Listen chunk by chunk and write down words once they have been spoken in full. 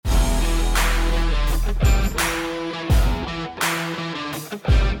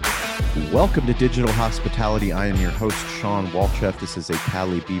Welcome to Digital Hospitality. I am your host, Sean Walchef. This is a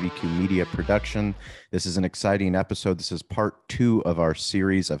Cali BBQ Media production. This is an exciting episode. This is part 2 of our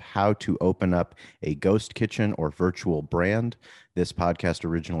series of how to open up a ghost kitchen or virtual brand. This podcast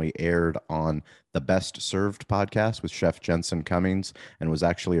originally aired on the Best Served podcast with Chef Jensen Cummings and was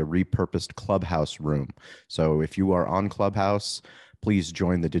actually a repurposed Clubhouse room. So if you are on Clubhouse, please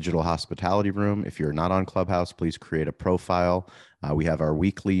join the Digital Hospitality Room. If you're not on Clubhouse, please create a profile. We have our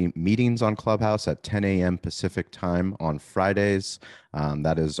weekly meetings on Clubhouse at 10 a.m. Pacific time on Fridays.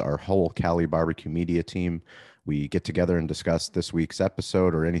 That is our whole Cali Barbecue Media team. We get together and discuss this week's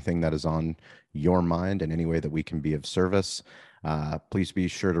episode or anything that is on your mind in any way that we can be of service. Please be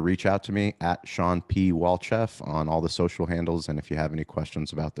sure to reach out to me at Sean P. Walchef on all the social handles. And if you have any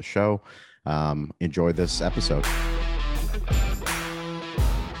questions about the show, enjoy this episode.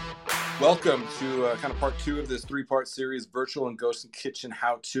 Welcome to kind of part 2 of this 3-part series, Virtual and Ghost Kitchen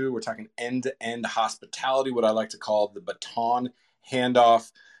How-To. We're talking end-to-end hospitality, what I like to call the baton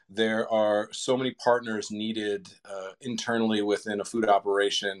handoff. There are so many partners needed internally within a food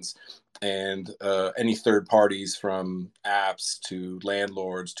operations and any third parties, from apps to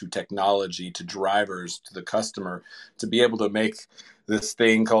landlords to technology to drivers to the customer, to be able to make this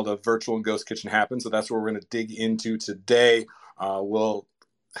thing called a virtual and ghost kitchen happen. So that's what we're going to dig into today. We'll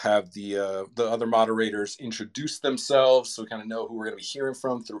have the other moderators introduce themselves so we kind of know who we're going to be hearing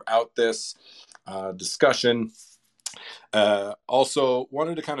from throughout this discussion. Also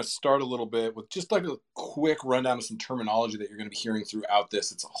wanted to kind of start a little bit with just like a quick rundown of some terminology that you're going to be hearing throughout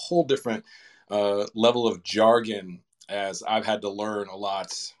this. It's a whole different level of jargon, as I've had to learn a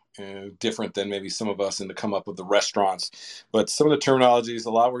lot. Different than maybe some of us in to come up with the restaurants. But some of the terminologies, a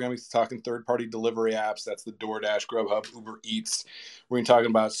lot, we're going to be talking third-party delivery apps. That's the DoorDash, Grubhub, Uber Eats. We're going to be talking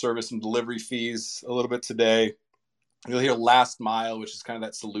about service and delivery fees a little bit today. You'll hear last mile, which is kind of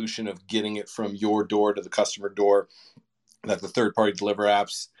that solution of getting it from your door to the customer door that the third-party delivery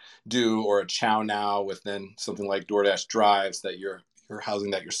apps do, or a Chow Now with then something like DoorDash Drives that you're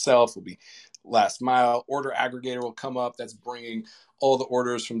housing that yourself will be last mile. Order aggregator will come up. That's bringing all the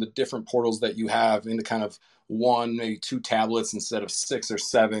orders from the different portals that you have into kind of 1, maybe 2 tablets instead of 6 or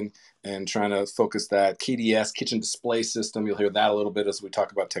 7, and trying to focus that. KDS, kitchen display system, you'll hear that a little bit as we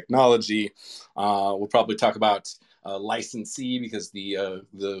talk about technology. We'll probably talk about licensee, because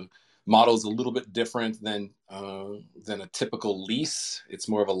the model is a little bit different than a typical lease. It's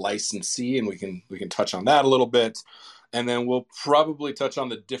more of a licensee, and we can touch on that a little bit. And then we'll probably touch on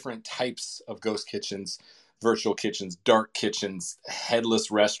the different types of ghost kitchens, virtual kitchens, dark kitchens, headless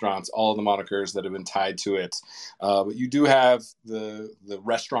restaurants, all the monikers that have been tied to it. But you do have the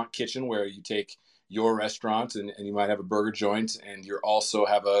restaurant kitchen, where you take your restaurant and you might have a burger joint, and you also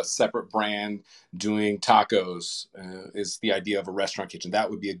have a separate brand doing tacos, is the idea of a restaurant kitchen. That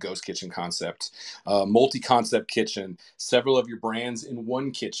would be a ghost kitchen concept. Multi-concept kitchen, several of your brands in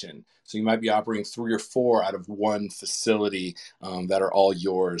one kitchen. So you might be operating 3 or 4 out of one facility that are all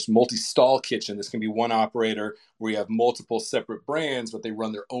yours. Multi-stall kitchen, this can be one operator where you have multiple separate brands, but they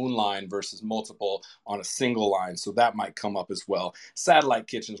run their own line versus multiple on a single line. So that might come up as well. Satellite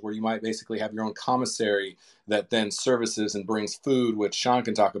kitchens, where you might basically have your own commissary that then services and brings food, which Sean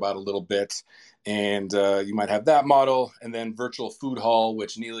can talk about a little bit. And you might have that model. And then virtual food hall,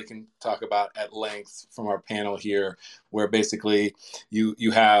 which Neely can talk about at length from our panel here, where basically you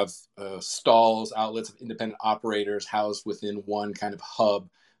have stalls, outlets of independent operators housed within one kind of hub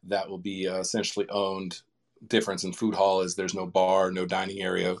that will be essentially owned. Difference in food hall is there's no bar, no dining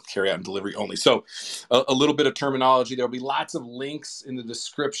area, carry out and delivery only. So a little bit of terminology. There'll be lots of links in the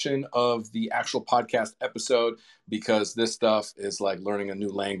description of the actual podcast episode, because this stuff is like learning a new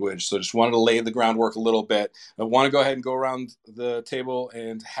language. So just wanted to lay the groundwork a little bit. I want to go ahead and go around the table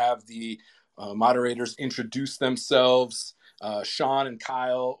and have the moderators introduce themselves. Sean and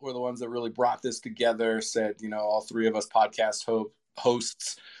Kyle were the ones that really brought this together, said, all 3 of us podcast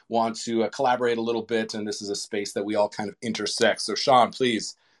hosts want to collaborate a little bit, and this is a space that we all kind of intersect. So Sean,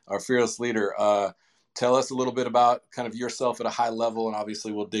 please, our fearless leader, tell us a little bit about kind of yourself at a high level, and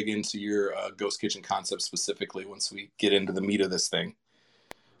obviously we'll dig into your ghost kitchen concept specifically once we get into the meat of this thing.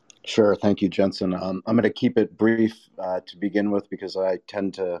 Sure. Thank you, Jensen. I'm going to keep it brief to begin with, because I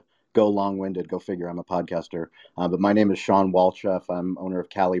tend to go long-winded. Go figure, I'm a podcaster. But my name is Sean Walchef. I'm owner of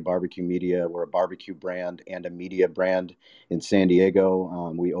Cali Barbecue Media. We're a barbecue brand and a media brand in San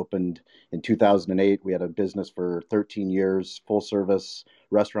Diego. We opened in 2008. We had a business for 13 years, full service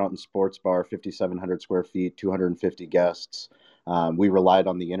restaurant and sports bar, 5,700 square feet, 250 guests. We relied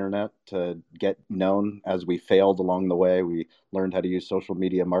on the internet to get known. As we failed along the way, we learned how to use social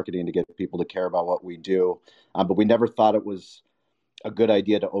media marketing to get people to care about what we do. But we never thought it was a good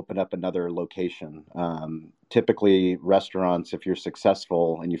idea to open up another location. Typically, restaurants, if you're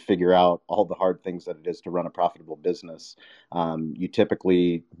successful and you figure out all the hard things that it is to run a profitable business, you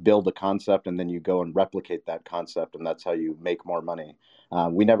typically build a concept and then you go and replicate that concept, and that's how you make more money.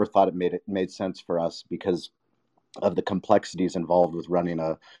 We never thought it made sense for us because of the complexities involved with running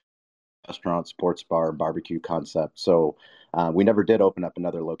a restaurant, sports bar, barbecue concept. So we never did open up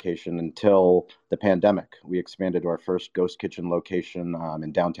another location until the pandemic. We expanded to our first ghost kitchen location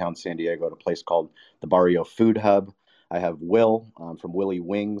in downtown San Diego at a place called the Barrio Food Hub. I have Will from Willie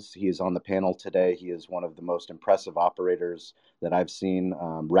Wings. He is on the panel today. He is one of the most impressive operators that I've seen,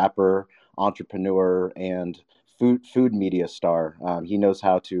 rapper, entrepreneur, and food media star. He knows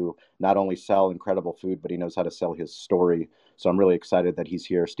how to not only sell incredible food, but he knows how to sell his story. So I'm really excited that he's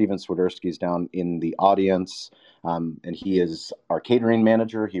here. Steven Swiderski is down in the audience, and he is our catering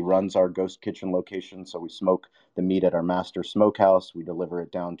manager. He runs our ghost kitchen location. So we smoke the meat at our master smokehouse. We deliver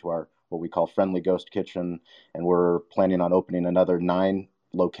it down to our what we call friendly ghost kitchen, and we're planning on opening another 9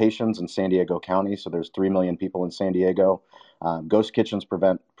 locations in San Diego County. So there's 3 million people in San Diego. Ghost kitchens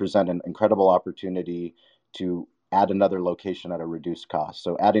present an incredible opportunity to add another location at a reduced cost.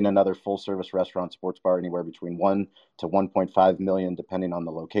 So adding another full service restaurant, sports bar, anywhere between 1 to 1.5 million, depending on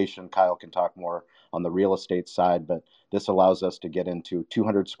the location. Kyle can talk more on the real estate side, but this allows us to get into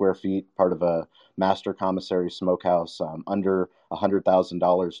 200 square feet, part of a master commissary smokehouse, under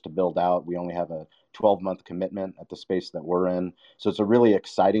 $100,000 to build out. We only have a 12-month commitment at the space that we're in. So it's a really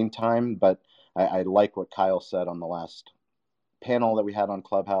exciting time, but I like what Kyle said on the last panel that we had on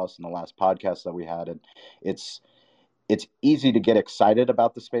Clubhouse and the last podcast that we had. And it's easy to get excited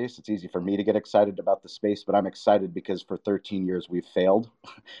about the space. It's easy for me to get excited about the space, but I'm excited because for 13 years we've failed.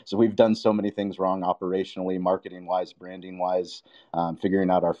 So we've done so many things wrong operationally, marketing wise, branding wise,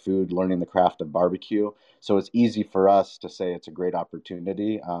 figuring out our food, learning the craft of barbecue. So it's easy for us to say it's a great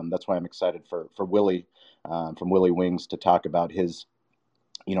opportunity. That's why I'm excited for Willie from Willie Wings to talk about his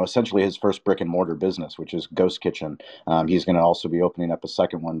essentially his first brick and mortar business, which is Ghost Kitchen. He's going to also be opening up a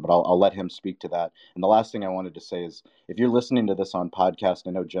second one, but I'll let him speak to that. And the last thing I wanted to say is, if you're listening to this on podcast,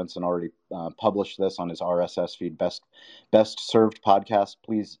 I know Jensen already published this on his RSS feed, Best Served Podcast.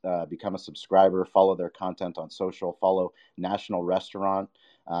 Please become a subscriber, follow their content on social, follow National Restaurant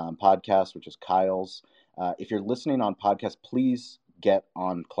Podcast, which is Kyle's. If you're listening on podcast, please get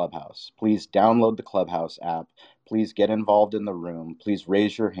on Clubhouse. Please download the Clubhouse app. Please get involved in the room. Please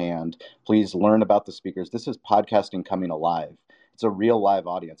raise your hand. Please learn about the speakers. This is podcasting coming alive. It's a real live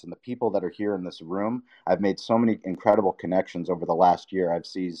audience. And the people that are here in this room, I've made so many incredible connections over the last year. I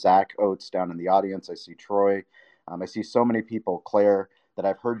see Zach Oates down in the audience. I see Troy. I see so many people, Claire, that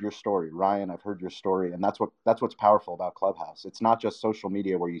I've heard your story. Ryan, I've heard your story. And that's what's powerful about Clubhouse. It's not just social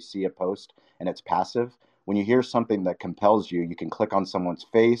media where you see a post and it's passive. When you hear something that compels you, you can click on someone's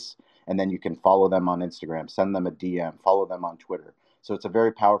face and then you can follow them on Instagram, send them a DM, follow them on Twitter. So it's a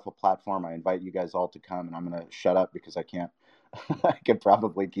very powerful platform. I invite you guys all to come, and I'm going to shut up because I can't, I could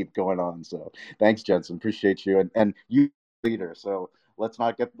probably keep going on. So thanks, Jensen. Appreciate you. And you leader. So let's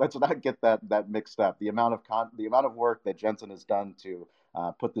not get that mixed up. The amount of work that Jensen has done to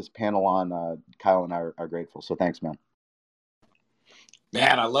put this panel on, Kyle and I are grateful. So thanks, man.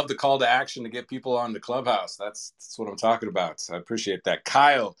 Man, I love the call to action to get people on the Clubhouse. That's what I'm talking about. I appreciate that.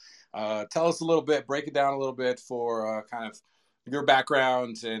 Kyle, tell us a little bit, break it down a little bit for kind of your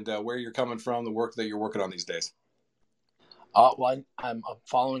background and where you're coming from, the work that you're working on these days. Well, I'm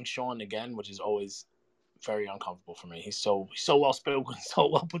following Sean again, which is always very uncomfortable for me. He's so well spoken, so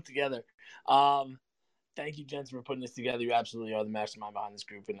well put together. Thank you, Jensen, for putting this together. You absolutely are the mastermind behind this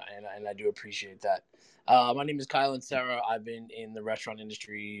group, and I do appreciate that. My name is Kyle and Sarah. I've been in the restaurant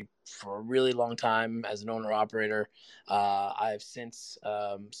industry for a really long time as an owner-operator. I've since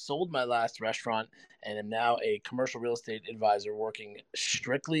sold my last restaurant and am now a commercial real estate advisor working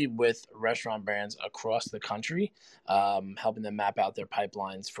strictly with restaurant brands across the country, helping them map out their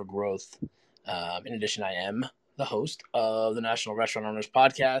pipelines for growth. In addition, I am the host of the National Restaurant Owners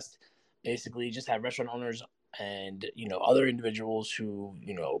Podcast. Basically, just have restaurant owners and other individuals who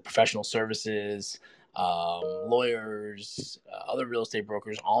professional services, lawyers, other real estate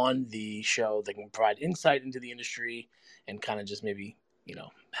brokers on the show that can provide insight into the industry and kind of just maybe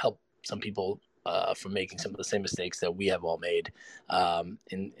help some people from making some of the same mistakes that we have all made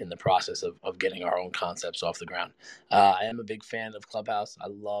in the process of getting our own concepts off the ground. I am a big fan of Clubhouse. I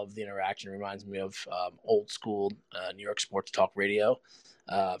love the interaction. It reminds me of old school New York sports talk radio.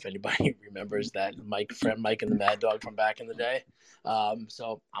 If anybody remembers that Mike and the Mad Dog from back in the day.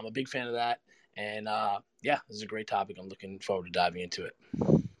 So I'm a big fan of that. And this is a great topic. I'm looking forward to diving into it.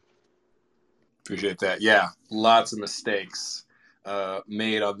 Appreciate that. Yeah, lots of mistakes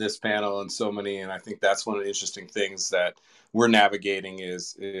made on this panel and so many. And I think that's one of the interesting things that we're navigating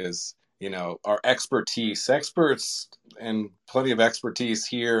is our experts and plenty of expertise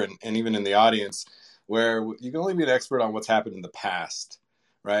here and even in the audience, where you can only be an expert on what's happened in the past,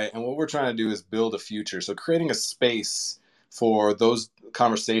 right? And what we're trying to do is build a future. So creating a space for those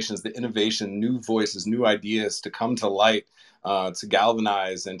conversations, the innovation, new voices, new ideas to come to light, to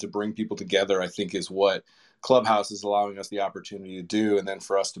galvanize and to bring people together, I think is what Clubhouse is allowing us the opportunity to do. And then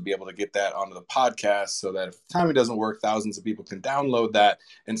for us to be able to get that onto the podcast so that if timing doesn't work, thousands of people can download that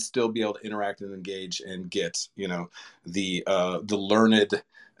and still be able to interact and engage and get, the learned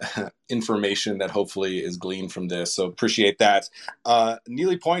information that hopefully is gleaned from this. So appreciate that.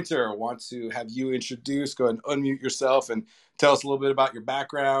 Neely Pointer, I want to have you introduce, go ahead and unmute yourself and tell us a little bit about your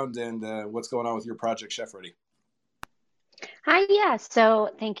background and what's going on with your project, Chef Ready. Hi, yeah.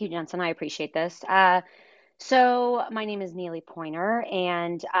 So thank you, Jensen. I appreciate this. So my name is Neely Pointer,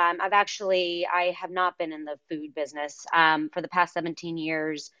 and I have not been in the food business for the past 17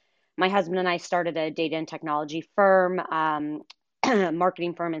 years. My husband and I started a data and technology firm,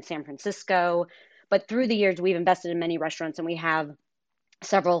 marketing firm in San Francisco. But through the years, we've invested in many restaurants, and we have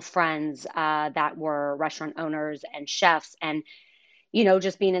several friends that were restaurant owners and chefs. And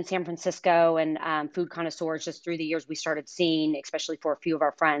just being in San Francisco and food connoisseurs, just through the years, we started seeing, especially for a few of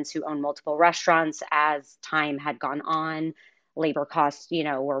our friends who own multiple restaurants, as time had gone on, labor costs,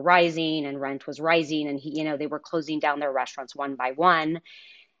 were rising and rent was rising, and they were closing down their restaurants one by one.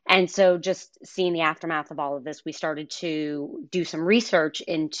 And so just seeing the aftermath of all of this, we started to do some research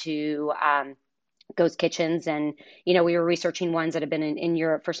into ghost kitchens. And, we were researching ones that had been in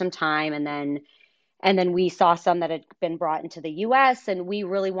Europe for some time. And then we saw some that had been brought into the US, and we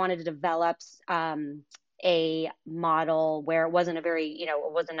really wanted to develop a model where it wasn't it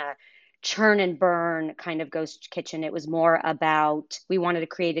wasn't a churn and burn kind of ghost kitchen. It was more about, we wanted to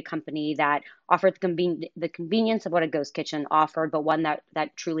create a company that offered the convenience of what a ghost kitchen offered, but one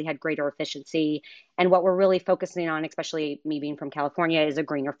that truly had greater efficiency. And what we're really focusing on, especially me being from California, is a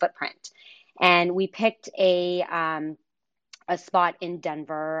greener footprint. And we picked a spot in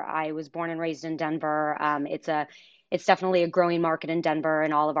Denver. I was born and raised in Denver. It's definitely a growing market in Denver,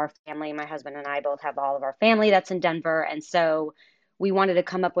 and all of our family, my husband and I both have all of our family that's in Denver. And so we wanted to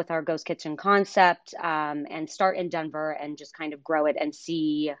come up with our ghost kitchen concept and start in Denver and just kind of grow it and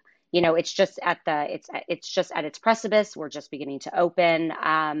see, it's just at its precipice. We're just beginning to open.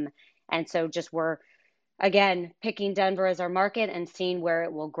 And so we're, again, picking Denver as our market and seeing where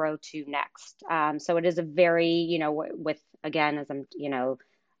it will grow to next. So it is a very, with, again, as I'm,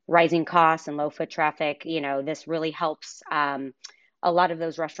 rising costs and low foot traffic, this really helps a lot of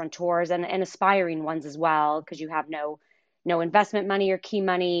those restaurateurs and aspiring ones as well, because you have no investment money or key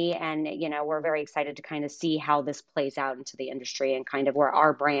money. And, we're very excited to kind of see how this plays out into the industry and kind of where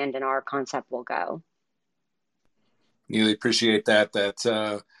our brand and our concept will go. Really appreciate that.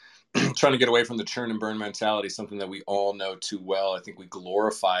 Trying to get away from the churn and burn mentality, something that we all know too well. I think we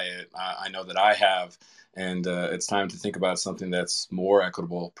glorify it. I know that I have. And it's time to think about something that's more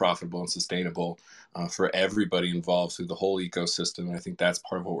equitable, profitable, and sustainable for everybody involved through the whole ecosystem. And I think that's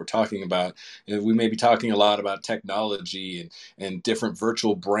part of what we're talking about. We may be talking a lot about technology and different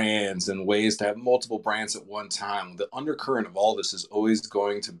virtual brands and ways to have multiple brands at one time. The undercurrent of all this is always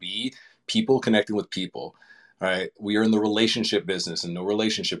going to be people connecting with people. Right. We are in the relationship business, and no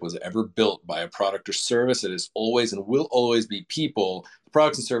relationship was ever built by a product or service. It is always and will always be people. The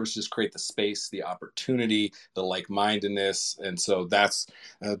products and services create the space, the opportunity, the like-mindedness. And so this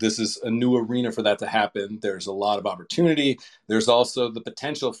is a new arena for that to happen. There's a lot of opportunity. There's also the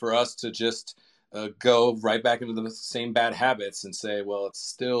potential for us to just go right back into the same bad habits and say, well, it's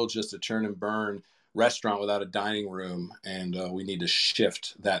still just a churn and burn restaurant without a dining room, and we need to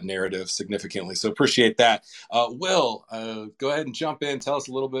shift that narrative significantly. So appreciate that. Will, go ahead and jump in. Tell us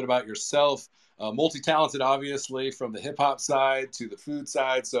a little bit about yourself. Multi-talented, obviously, from the hip-hop side to the food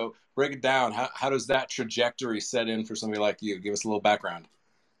side. So break it down. How does that trajectory set in for somebody like you? Give us a little background.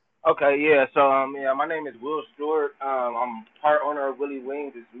 Okay, yeah. So, my name is Will Stewart. I'm part owner of Willie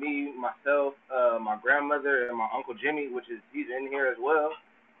Wings. It's me, myself, my grandmother, and my Uncle Jimmy, he's in here as well.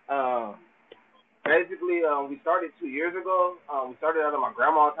 Basically, we started 2 years ago. We started out of my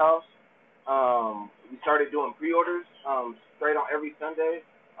grandma's house. We started doing pre-orders straight on every Sunday,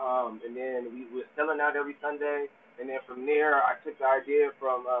 and then we were selling out every Sunday. And then from there, I took the idea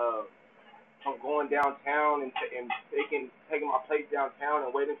from going downtown and taking my plates downtown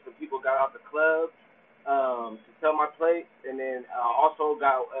and waiting till people got out the club to sell my plates. And then I also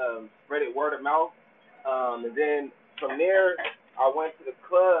got spread it word of mouth. And then from there, I went to the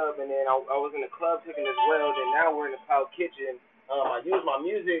club, and then I was in the club cooking as well. Then now we're in the cloud kitchen I use my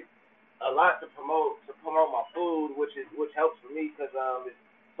music a lot to promote my food, which helps for me because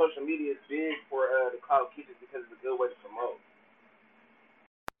social media is big for the cloud kitchens because it's a good way to promote.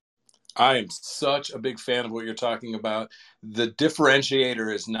 I am such a big fan of what you're talking about. The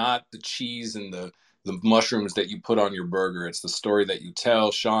differentiator is not the cheese and the mushrooms that you put on your burger. It's the story that you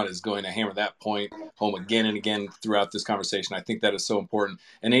tell. Sean is going to hammer that point home again and again throughout this conversation. I think that is so important.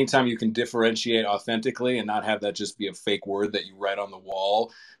 And anytime you can differentiate authentically and not have that just be a fake word that you write on the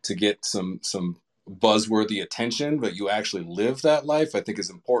wall to get some buzzworthy attention, but you actually live that life, I think is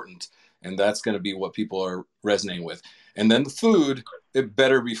important. And that's going to be what people are resonating with. And then the food, it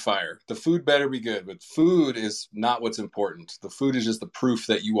better be fire. The food better be good, but food is not what's important. The food is just the proof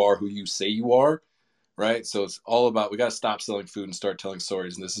that you are who you say you are, right? So it's all about, we got to stop selling food and start telling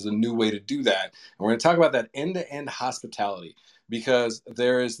stories. And this is a new way to do that. And we're going to talk about that end-to-end hospitality, because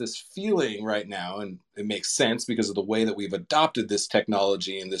there is this feeling right now, and it makes sense because of the way that we've adopted this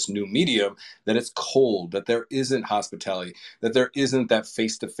technology and this new medium, that it's cold, that there isn't hospitality, that there isn't that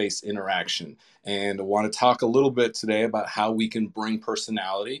face-to-face interaction. And I want to talk a little bit today about how we can bring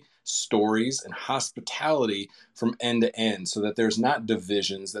personality, stories, and hospitality from end to end so that there's not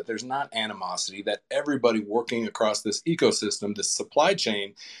divisions, that there's not animosity, that everybody working across this ecosystem, this supply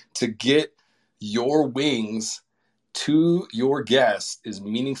chain to get your wings to your guest is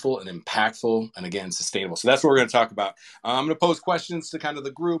meaningful and impactful and, again, sustainable. So that's what we're going to talk about. I'm going to pose questions to kind of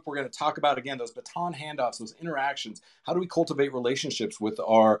the group. We're going to talk about, again, those baton handoffs, those interactions. How do we cultivate relationships with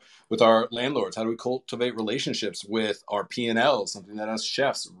our landlords? How do we cultivate relationships with our P&Ls, something that us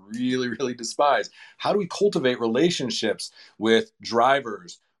chefs really, really despise? How do we cultivate relationships with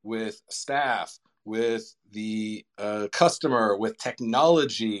drivers, with staff, with the customer, with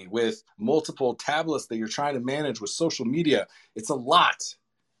technology, with multiple tablets that you're trying to manage, with social media? It's a lot.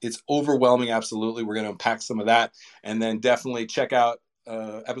 It's overwhelming, absolutely. We're going to unpack some of that. And then definitely check out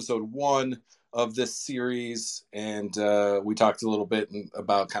episode 1 of this series. And we talked a little bit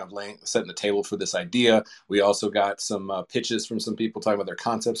about kind of setting the table for this idea. We also got some pitches from some people talking about their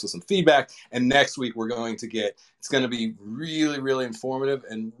concepts with some feedback. And next week, we're going to it's going to be really, really informative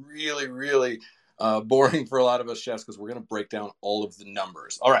and really, really boring for a lot of us chefs, because we're going to break down all of the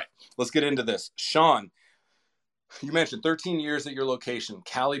numbers. All right, let's get into this. Sean, you mentioned 13 years at your location,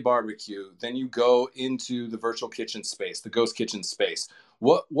 Cali Barbecue. Then you go into the virtual kitchen space, the ghost kitchen space.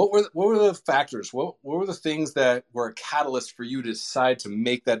 What were the factors? What were the things that were a catalyst for you to decide to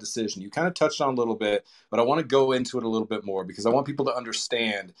make that decision? You kind of touched on a little bit, but I want to go into it a little bit more, because I want people to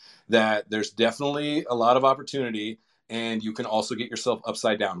understand that there's definitely a lot of opportunity, and you can also get yourself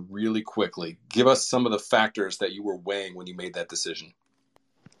upside down really quickly. Give us some of the factors that you were weighing when you made that decision.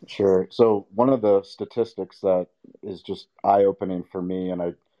 Sure. So one of the statistics that is just eye-opening for me, and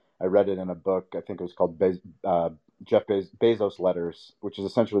I read it in a book, I think it was called Jeff Bezos Letters, which is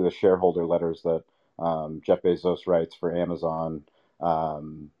essentially the shareholder letters that Jeff Bezos writes for Amazon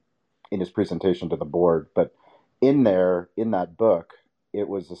in his presentation to the board. But in that book, it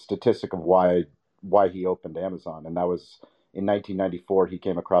was a statistic of why he opened Amazon. And that was in 1994, he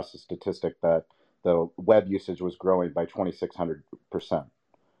came across a statistic that the web usage was growing by 2,600%.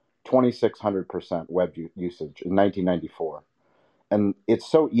 2,600% web usage in 1994. And it's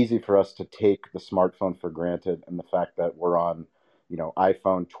so easy for us to take the smartphone for granted, and the fact that we're on,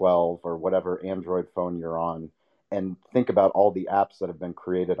 iPhone 12 or whatever Android phone you're on, and think about all the apps that have been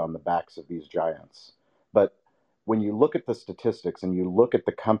created on the backs of these giants. But when you look at the statistics and you look at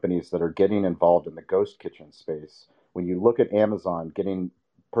the companies that are getting involved in the ghost kitchen space, when you look at Amazon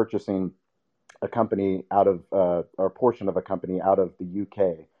purchasing a company out of, or a portion of a company out of the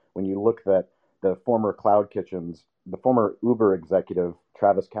UK, when you look at the former Cloud Kitchens, the former Uber executive,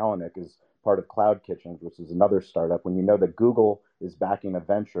 Travis Kalanick, is part of Cloud Kitchens, which is another startup. When you know that Google is backing a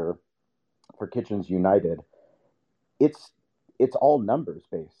venture for Kitchens United, it's all numbers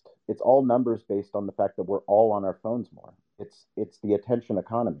based. It's all numbers based on the fact that we're all on our phones more. It's the attention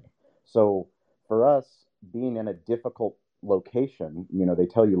economy. So for us, being in a difficult location, they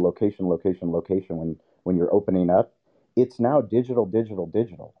tell you location, location, location when you're opening up. It's now digital, digital,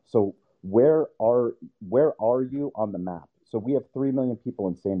 digital. So where are you on the map? So we have 3 million people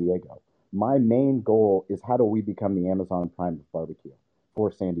in San Diego. My main goal is, how do we become the Amazon Prime of barbecue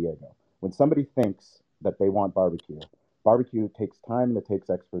for San Diego? When somebody thinks that they want barbecue takes time and it takes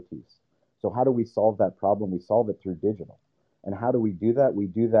expertise. So how do we solve that problem? We solve it through digital. And how do we do that? We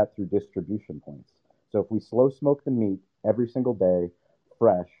do that through distribution points. So if we slow smoke the meat every single day,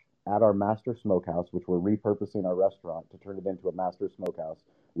 fresh, at our master smokehouse, which we're repurposing our restaurant to turn it into a master smokehouse.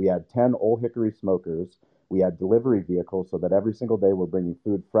 We had 10 Old Hickory smokers. We had delivery vehicles so that every single day we're bringing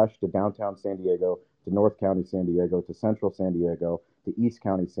food fresh to downtown San Diego, to North County San Diego, to Central San Diego, to East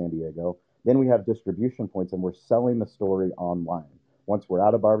County San Diego. Then we have distribution points, and we're selling the story online. Once we're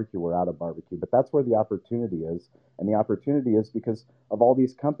out of barbecue, we're out of barbecue. But that's where the opportunity is. And the opportunity is because of all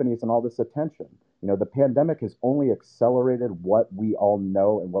these companies and all this attention. You know, the pandemic has only accelerated what we all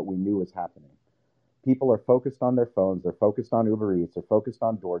know and what we knew was happening. People are focused on their phones. They're focused on Uber Eats. They're focused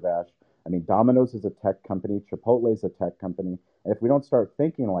on DoorDash. I mean, Domino's is a tech company. Chipotle is a tech company. And if we don't start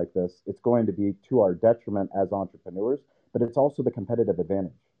thinking like this, it's going to be to our detriment as entrepreneurs, but it's also the competitive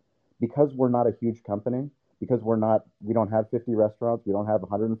advantage. Because we're not a huge company, because we don't have 50 restaurants, we don't have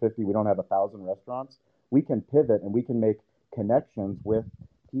 150, we don't have 1,000 restaurants, we can pivot and we can make connections with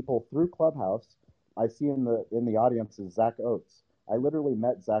people through Clubhouse. I see in the audience is Zach Oates. I literally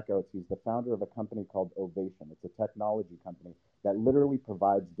met Zach Oates. He's the founder of a company called Ovation. It's a technology company that literally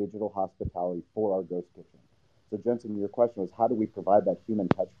provides digital hospitality for our ghost kitchen. So Jensen, your question was, how do we provide that human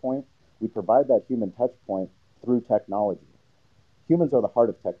touch point? We provide that human touch point through technology. Humans are the heart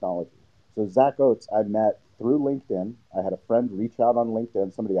of technology. So Zach Oates, I met through LinkedIn. I had a friend reach out on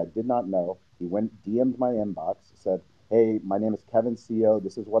LinkedIn, somebody I did not know. He DM'd my inbox, said, hey, my name is Kevin CEO.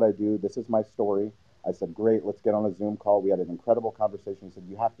 This is what I do. This is my story. I said, great, let's get on a Zoom call. We had an incredible conversation. He said,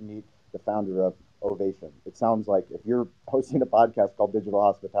 you have to meet the founder of Ovation. It sounds like if you're hosting a podcast called Digital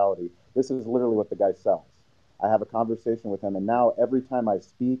Hospitality, this is literally what the guy sells. I have a conversation with him, and now every time I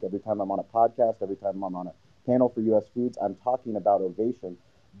speak, every time I'm on a podcast, every time I'm on a panel for US Foods, I'm talking about Ovation.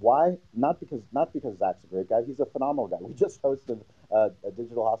 Why? Not because Zach's a great guy. He's a phenomenal guy. We just hosted a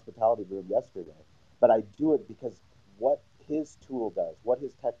digital hospitality room yesterday. But I do it because what his tool does, what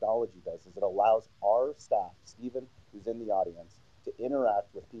his technology does, is it allows our staff, Stephen, who's in the audience, to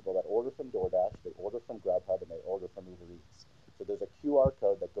interact with people that order from DoorDash, they order from Grubhub, and they order from Uber Eats. So there's a QR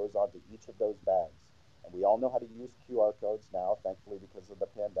code that goes onto each of those bags. And we all know how to use QR codes now, thankfully, because of the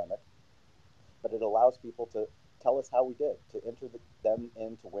pandemic. But it allows people to tell us how we did, to enter them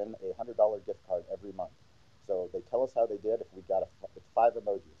in to win a $100 gift card every month. So they tell us how they did. If we got it's 5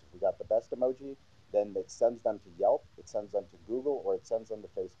 emojis. If we got the best emoji, then it sends them to Yelp, it sends them to Google, or it sends them to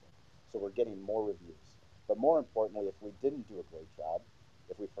Facebook. So we're getting more reviews. But more importantly, if we didn't do a great job,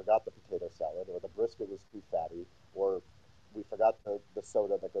 if we forgot the potato salad, or the brisket was too fatty, or we forgot the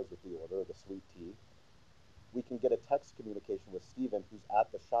soda that goes with the order, or the sweet tea, we can get a text communication with Steven, who's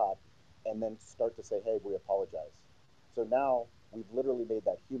at the shop, and then start to say, hey, we apologize. So now we've literally made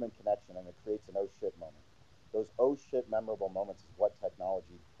that human connection, and it creates an oh shit moment. Those oh shit memorable moments is what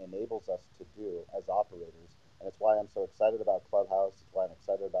technology enables us to do as operators. And it's why I'm so excited about Clubhouse. It's why I'm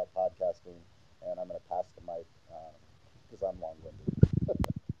excited about podcasting. And I'm going to pass the mic because I'm long-winded.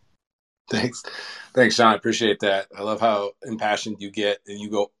 Thanks, Sean. I appreciate that. I love how impassioned you get, and you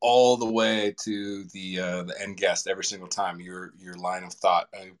go all the way to the end guest every single time. Your line of thought.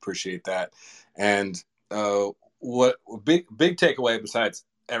 I appreciate that. And what big takeaway besides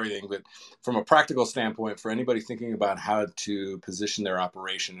everything, but from a practical standpoint, for anybody thinking about how to position their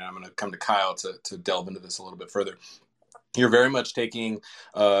operation, and I'm going to come to Kyle to delve into this a little bit further. You're very much taking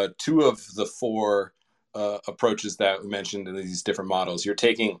 2 of the 4 approaches that we mentioned in these different models. You're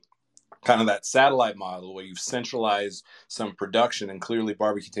taking kind of that satellite model where you've centralized some production, and clearly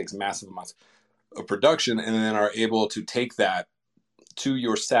barbecue takes massive amounts of production, and then are able to take that to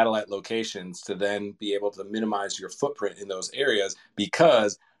your satellite locations to then be able to minimize your footprint in those areas,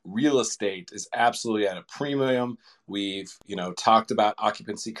 because real estate is absolutely at a premium. We've, talked about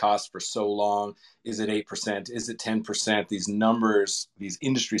occupancy costs for so long. Is it 8%? Is it 10%? These numbers, these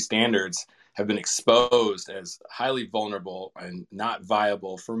industry standards have been exposed as highly vulnerable and not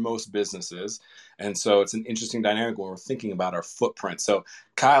viable for most businesses. And so it's an interesting dynamic when we're thinking about our footprint. So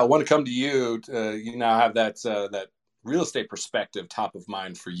Kyle, I want to come to you. You now have that real estate perspective top of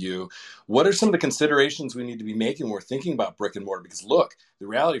mind for you. What are some of the considerations we need to be making when we're thinking about brick and mortar? Because look, the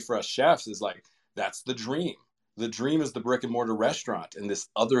reality for us chefs is like, that's the dream. The dream is the brick and mortar restaurant. And this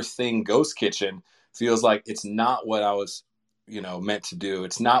other thing, ghost kitchen, feels like it's not what I was, meant to do.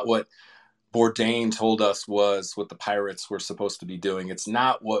 It's not what Bourdain told us was what the pirates were supposed to be doing. It's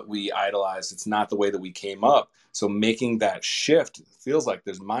not what we idolize. It's not the way that we came up. So making that shift feels like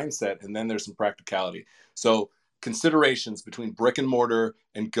there's mindset, and then there's some practicality. So considerations between brick and mortar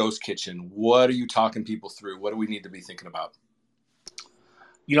and ghost kitchen. What are you talking people through? What do we need to be thinking about?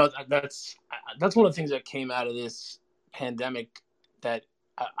 That's one of the things that came out of this pandemic that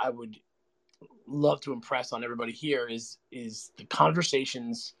I would love to impress on everybody here is the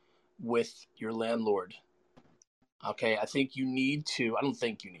conversations with your landlord. Okay, I think you need to. I don't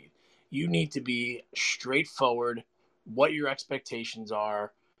think you need. You need to be straightforward. What your expectations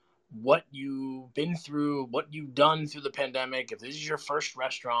are, what you've been through, what you've done through the pandemic. If this is your first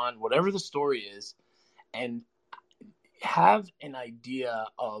restaurant, whatever the story is, and have an idea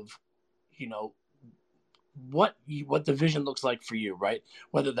of, you know, what the vision looks like for you, right?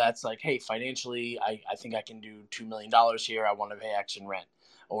 Whether that's like, hey, financially, I think I can do $2 million here. I want to pay X in rent,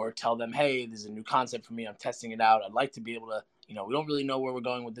 or tell them, hey, this is a new concept for me. I'm testing it out. I'd like to be able to, we don't really know where we're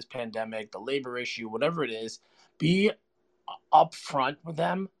going with this pandemic, the labor issue, whatever it is. Be upfront with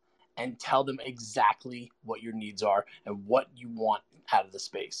them and tell them exactly what your needs are and what you want out of the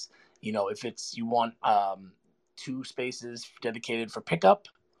space. If it's you want 2 spaces dedicated for pickup,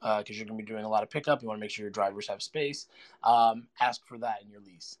 because you're going to be doing a lot of pickup. You want to make sure your drivers have space. Ask for that in your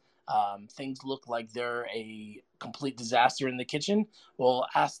lease. Things look like they're a complete disaster in the kitchen. Well,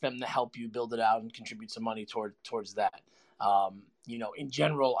 ask them to help you build it out and contribute some money towards that. In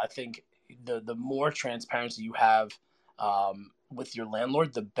general, I think the more transparency you have with your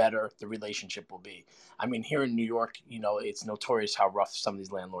landlord, the better the relationship will be. I mean, here in New York, it's notorious how rough some of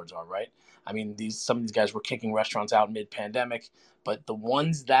these landlords are, right? I mean, some of these guys were kicking restaurants out mid-pandemic, but the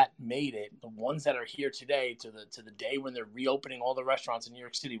ones that made it, the ones that are here today to the day when they're reopening all the restaurants in New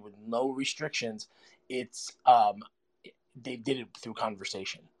York City with no restrictions, it's they did it through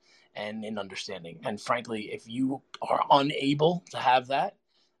conversation and in understanding. And frankly, if you are unable to have that,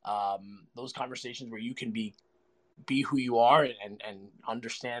 those conversations where you can be who you are and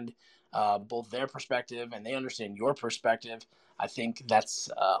understand both their perspective and they understand your perspective, I think that's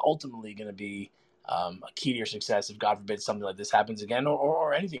ultimately going to be a key to your success if, God forbid, something like this happens again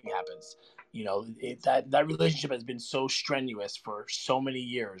or anything happens. That relationship has been so strenuous for so many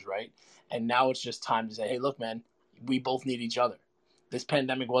years, right? And now it's just time to say, hey, look, man, we both need each other. This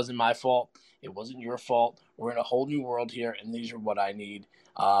pandemic wasn't my fault. It wasn't your fault. We're in a whole new world here, and these are what I need.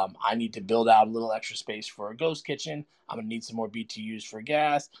 I need to build out a little extra space for a ghost kitchen. I'm going to need some more BTUs for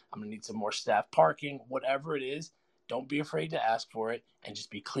gas. I'm going to need some more staff parking, whatever it is. Don't be afraid to ask for it and just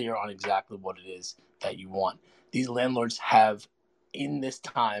be clear on exactly what it is that you want. These landlords have, in this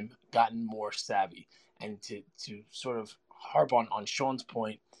time, gotten more savvy. And to sort of harp on Sean's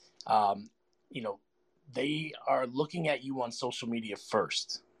point, they are looking at you on social media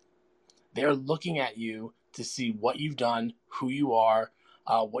first. They're looking at you to see what you've done, who you are,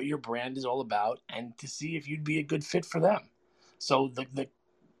 what your brand is all about, and to see if you'd be a good fit for them. So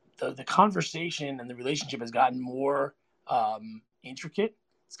the conversation and the relationship has gotten more intricate.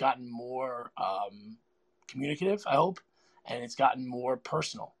 It's gotten more communicative, I hope, and it's gotten more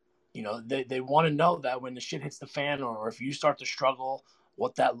personal. They want to know that when the shit hits the fan or if you start to struggle,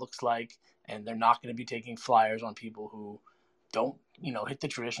 what that looks like, and they're not going to be taking flyers on people who don't, hit the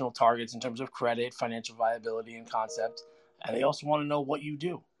traditional targets in terms of credit, financial viability, and concept. And they also want to know what you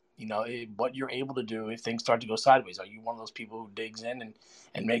do, what you're able to do if things start to go sideways. Are you one of those people who digs in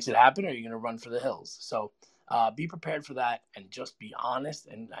and makes it happen, or are you going to run for the hills? So be prepared for that and just be honest.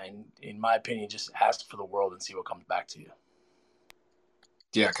 And in my opinion, just ask for the world and see what comes back to you.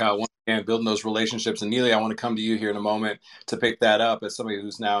 Yeah, Kyle, once again, building those relationships. And Neely, I want to come to you here in a moment to pick that up as somebody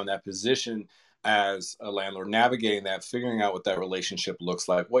who's now in that position as a landlord, navigating that, figuring out what that relationship looks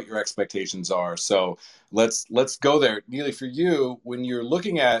like, what your expectations are. So let's go there. Neely, for you, when you're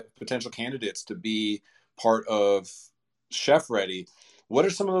looking at potential candidates to be part of Chef Ready, what are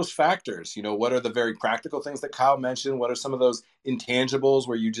some of those factors? What are the very practical things that Kyle mentioned? What are some of those intangibles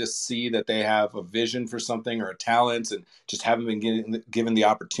where you just see that they have a vision for something or a talent and just haven't been given the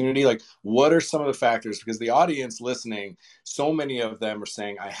opportunity? Like, what are some of the factors? Because the audience listening, so many of them are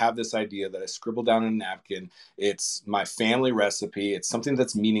saying, I have this idea that I scribbled down on a napkin. It's my family recipe. It's something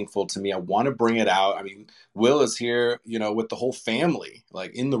that's meaningful to me. I want to bring it out. I mean, Will is here, with the whole family,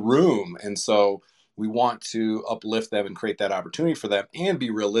 like in the room. And so we want to uplift them and create that opportunity for them and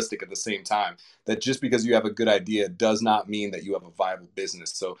be realistic at the same time, that just because you have a good idea does not mean that you have a viable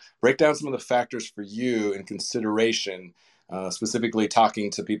business. So break down some of the factors for you in consideration, specifically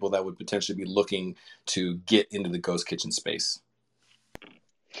talking to people that would potentially be looking to get into the ghost kitchen space.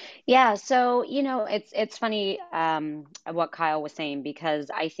 Yeah, so it's funny what Kyle was saying,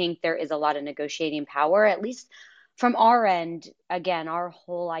 because I think there is a lot of negotiating power, at least from our end. Again, our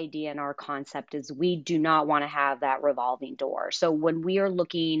whole idea and our concept is we do not want to have that revolving door. So when we are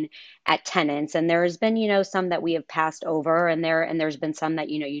looking at tenants, and there's been some that we have passed over, and there's been some that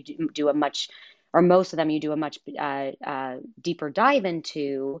you do a much, or most of them you do a much deeper dive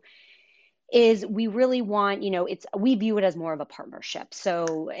into. is we really want, we view it as more of a partnership.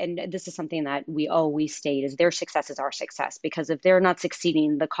 So, and this is something that we always state, is their success is our success, because if they're not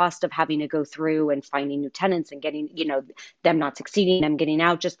succeeding, the cost of having to go through and finding new tenants and getting, them not succeeding, them getting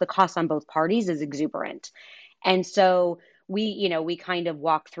out, just the cost on both parties is exuberant. And so we kind of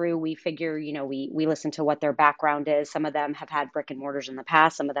walk through, we figure, we listen to what their background is. Some of them have had brick and mortars in the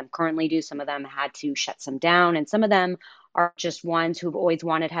past. Some of them currently do. Some of them had to shut some down. And some of them are just ones who've always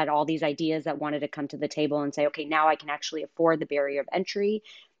had all these ideas that wanted to come to the table and say, okay, now I can actually afford, the barrier of entry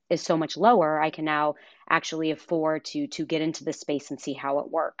is so much lower. I can now actually afford to get into the space and see how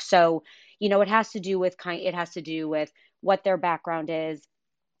it works. So, it has to do with what their background is,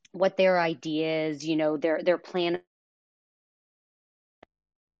 what their ideas, their plan.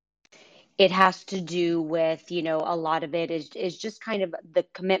 It has to do with, a lot of it is just kind of the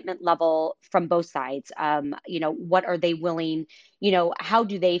commitment level from both sides. What are they willing, how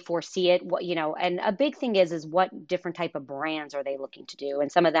do they foresee it? What, and a big thing is what different type of brands are they looking to do?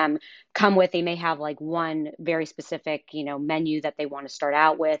 And some of them they may have like one very specific, menu that they want to start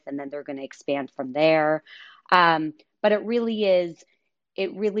out with, and then they're going to expand from there. But it really is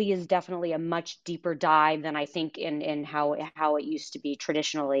definitely a much deeper dive than I think in how it used to be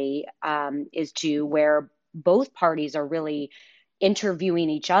traditionally, is to where both parties are really interviewing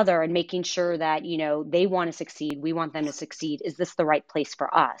each other and making sure that, they want to succeed. We want them to succeed. Is this the right place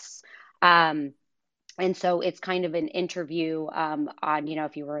for us? And so it's kind of an interview, on,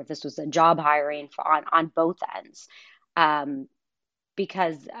 if this was a job hiring on both ends.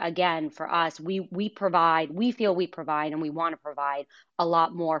 Because again, for us, we feel we provide, and we want to provide a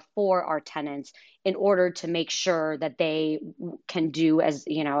lot more for our tenants in order to make sure that they can do as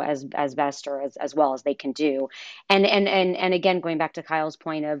best or as well as they can do. And again, going back to Kyle's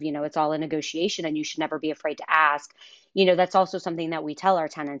point of, it's all a negotiation, and you should never be afraid to ask. That's also something that we tell our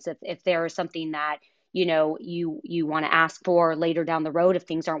tenants. If there is something that you want to ask for later down the road, if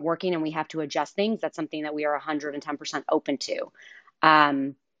things aren't working and we have to adjust things, that's something that we are 110% open to.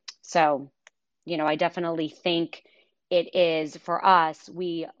 So, I definitely think it is, for us,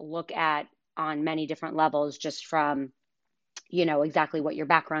 we look at on many different levels, just from, exactly what your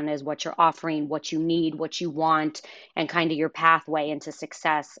background is, what you're offering, what you need, what you want, and kind of your pathway into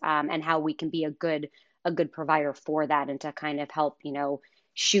success, and how we can be a good provider for that, and to kind of help,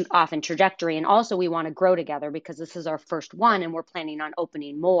 shoot off in trajectory. And also, we want to grow together, because this is our first one and we're planning on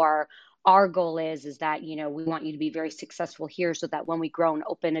opening more. Our goal is that, we want you to be very successful here, so that when we grow and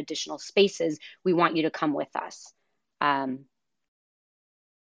open additional spaces, we want you to come with us. Yeah,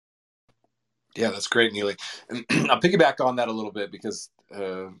 that's great, Neely. And I'll piggyback on that a little bit, because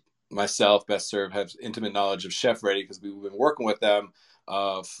myself, Best Served, have intimate knowledge of Chef Ready, because we've been working with them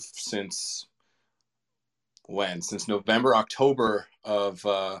since November, October of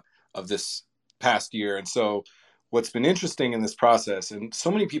this past year. And so what's been interesting in this process, and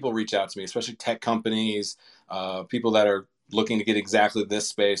so many people reach out to me, especially tech companies, people that are looking to get exactly this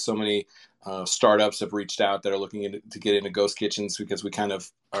space. So many startups have reached out that are looking to get into ghost kitchens, because we kind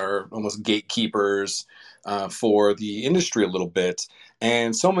of are almost gatekeepers for the industry a little bit.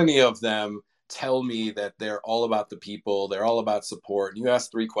 And so many of them tell me that they're all about the people, they're all about support. And you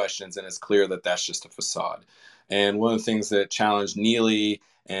ask 3 questions, and it's clear that that's just a facade. And one of the things that challenged Neely,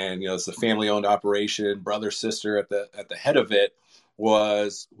 and it's a family-owned operation, brother, sister at the head of it,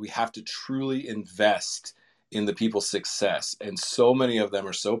 was we have to truly invest in the people's success. And so many of them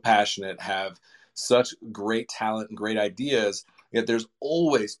are so passionate, have such great talent and great ideas, yet there's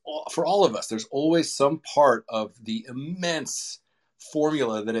always, for all of us, there's always some part of the immense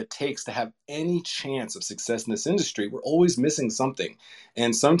formula that it takes to have any chance of success in this industry. We're always missing something.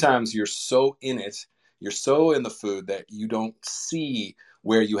 And sometimes you're so in it, you're so in the food, that you don't see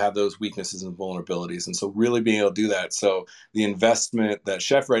where you have those weaknesses and vulnerabilities. And so really being able to do that. So the investment that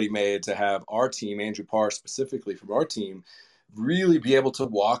Chef Ready made to have our team, Andrew Parr specifically from our team, really be able to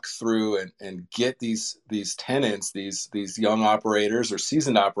walk through and get these tenants, these young operators or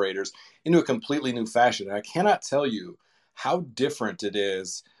seasoned operators, into a completely new fashion. And I cannot tell you how different it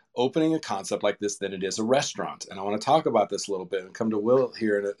is opening a concept like this than it is a restaurant. And I want to talk about this a little bit and come to Will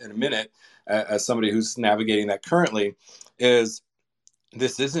here in a minute, as somebody who's navigating that currently. Is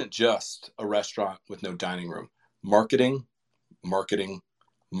this isn't just a restaurant with no dining room. Marketing, marketing,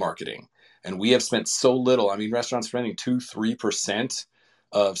 marketing. And we have spent so little. I mean, restaurants spending 2-3%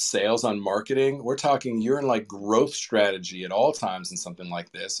 of sales on marketing. We're talking, you're in like growth strategy at all times in something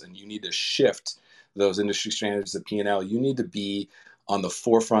like this, and you need to shift those industry standards of P&L. You need to be on the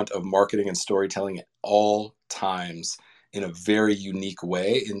forefront of marketing and storytelling at all times, in a very unique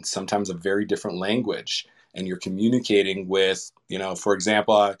way, in sometimes a very different language. and you're communicating with, for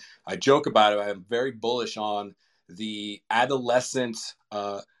example, I joke about it. I'm very bullish on the adolescent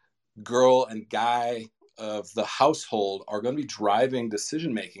girl and guy of the household are going to be driving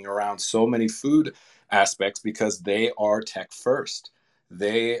decision making around so many food aspects because they are tech first.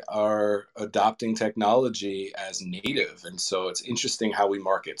 They are adopting technology as native. And so it's interesting how we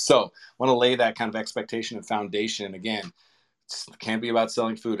market. So I want to lay that kind of expectation and foundation. Again, it can't be about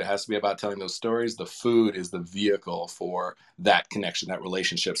selling food. It has to be about telling those stories. The food is the vehicle for that connection, that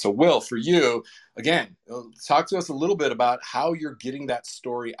relationship. So Will, for you, again, talk to us a little bit about how you're getting that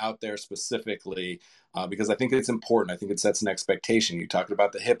story out there specifically, because I think it's important. I think it sets an expectation. You talked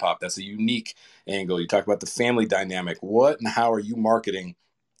about the hip hop. That's a unique angle. You talked about the family dynamic. What and how are you marketing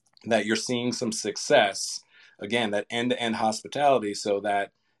that you're seeing some success? Again, that end-to-end hospitality, so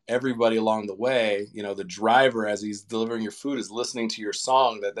that everybody along the way, the driver, as he's delivering your food, is listening to your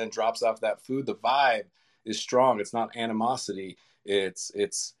song that then drops off that food. The vibe is strong. It's not animosity. It's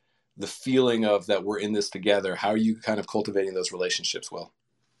the feeling of that we're in this together. How are you kind of cultivating those relationships, Will?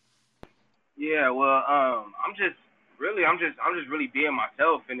 Yeah, well, I'm just really being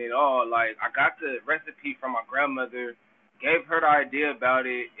myself in it all. Like, I got the recipe from my grandmother, gave her the idea about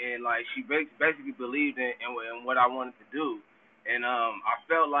it, and like she basically believed in what I wanted to do. And I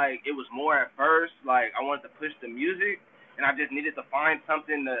felt like it was more at first. Like, I wanted to push the music, and I just needed to find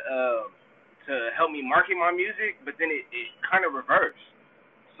something to help me market my music. But then it kind of reversed.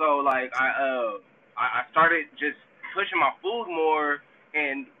 So like I started just pushing my food more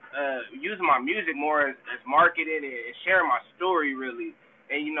and using my music more as marketing and sharing my story really.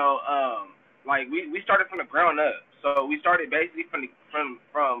 And like we started from the ground up. So we started basically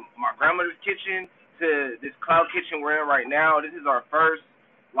from my grandmother's kitchen to this cloud kitchen we're in right now. This is our first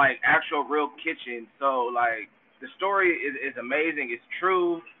like actual real kitchen. So like the story is amazing. It's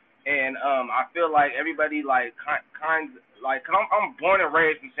true. And I feel like everybody like kind like, cause I'm born and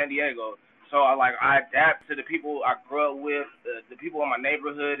raised in San Diego, so I adapt to the people I grew up with, the people in my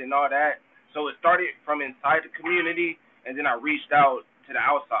neighborhood and all that. So it started from inside the community, and then I reached out to the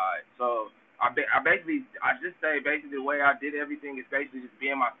outside. So I just say basically the way I did everything is basically just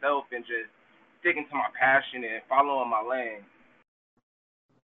being myself and just sticking to my passion and following my lane.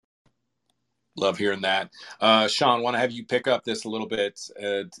 Love hearing that. Sean, want to have you pick up this a little bit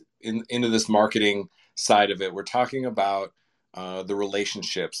into this marketing side of it. We're talking about the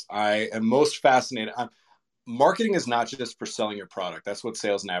relationships. I am most fascinated. Marketing is not just for selling your product. That's what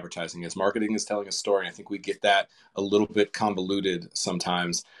sales and advertising is. Marketing is telling a story. And I think we get that a little bit convoluted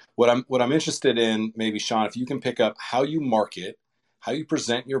sometimes. What I'm interested in, maybe Sean, if you can pick up how you market, how you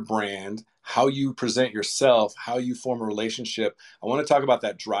present your brand, how you present yourself, how you form a relationship. I want to talk about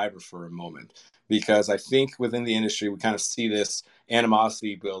that driver for a moment, because I think within the industry, we kind of see this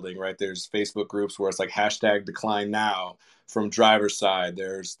animosity building, right? There's Facebook groups where it's like #decline now from driver side.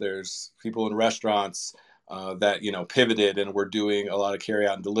 There's people in restaurants that, pivoted and we're doing a lot of carry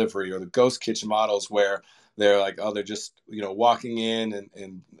out and delivery, or the ghost kitchen models where they're like, oh, they're just, walking in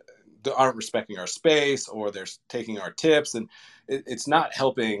and aren't respecting our space, or they're taking our tips. And it's not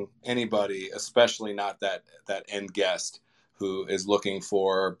helping anybody, especially not that end guest who is looking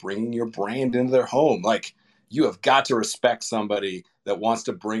for bringing your brand into their home. Like, you have got to respect somebody that wants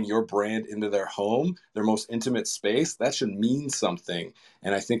to bring your brand into their home, their most intimate space. That should mean something.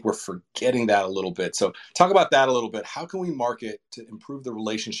 And I think we're forgetting that a little bit. So talk about that a little bit. How can we market to improve the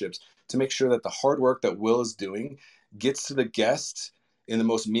relationships, to make sure that the hard work that Will is doing gets to the guests in the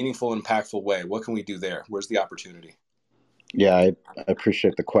most meaningful, impactful way? What can we do there? Where's the opportunity? Yeah, I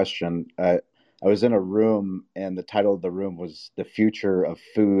appreciate the question. I was in a room, and the title of the room was "The Future of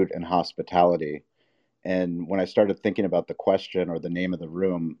Food and Hospitality." And when I started thinking about the question or the name of the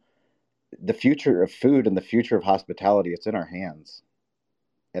room, the future of food and the future of hospitality, it's in our hands.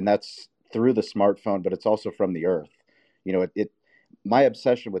 And that's through the smartphone, but it's also from the earth. My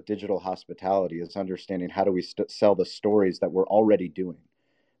obsession with digital hospitality is understanding how do we sell the stories that we're already doing.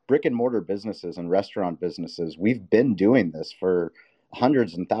 Brick and mortar businesses and restaurant businesses, we've been doing this for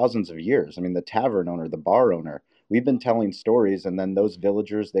hundreds and thousands of years. I mean, the tavern owner, the bar owner, we've been telling stories, and then those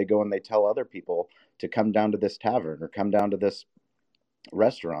villagers, they go and they tell other people to come down to this tavern or come down to this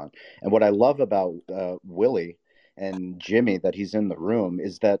restaurant. And what I love about Willie and Jimmy, that he's in the room,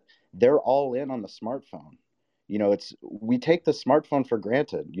 is that they're all in on the smartphone. We take the smartphone for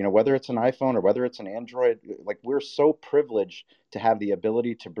granted, whether it's an iPhone or whether it's an Android. Like, we're so privileged to have the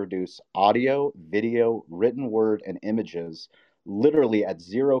ability to produce audio, video, written word, and images literally at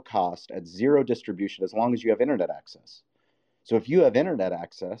zero cost, at zero distribution, as long as you have internet access. So if you have internet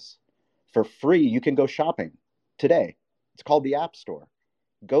access for free, you can go shopping today. It's called the App Store.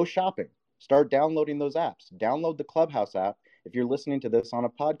 Go shopping. Start downloading those apps. Download the Clubhouse app if you're listening to this on a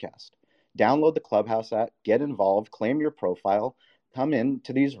podcast. Download the Clubhouse app, get involved, claim your profile, come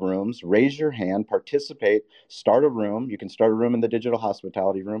into these rooms, raise your hand, participate, start a room. You can start a room in the digital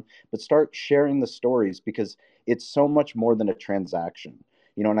hospitality room, but start sharing the stories, because it's so much more than a transaction.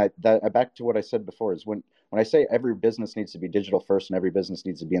 And back to what I said before is when I say every business needs to be digital first and every business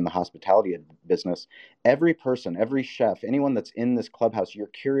needs to be in the hospitality business, every person, every chef, anyone that's in this Clubhouse, you're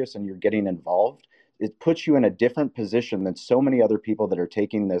curious and you're getting involved. It puts you in a different position than so many other people that are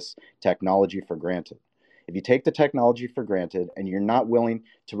taking this technology for granted. If you take the technology for granted and you're not willing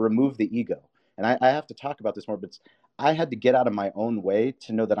to remove the ego, and I have to talk about this more, but I had to get out of my own way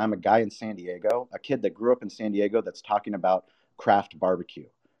to know that I'm a guy in San Diego, a kid that grew up in San Diego that's talking about craft barbecue.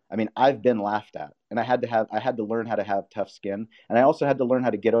 I mean, I've been laughed at, and I had to learn how to have tough skin. And I also had to learn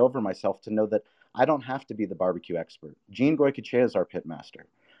how to get over myself to know that I don't have to be the barbecue expert. Gene Goycochea is our pit master.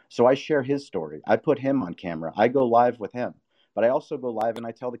 So I share his story. I put him on camera. I go live with him. But I also go live and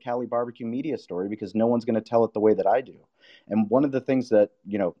I tell the Cali Barbecue Media story, because no one's going to tell it the way that I do. And one of the things that,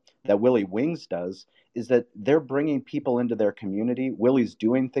 that Willie Wings does is that they're bringing people into their community. Willie's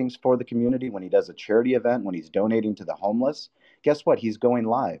doing things for the community when he does a charity event, when he's donating to the homeless. Guess what? He's going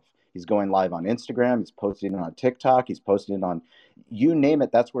live. He's going live on Instagram. He's posting it on TikTok. He's posting it on, you name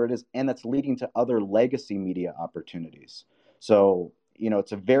it, that's where it is. And that's leading to other legacy media opportunities. So,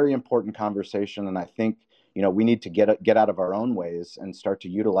 it's a very important conversation. And I think, we need to get out of our own ways and start to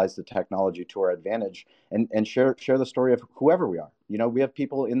utilize the technology to our advantage and share the story of whoever we are. We have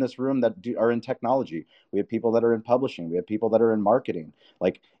people in this room that are in technology. We have people that are in publishing. We have people that are in marketing.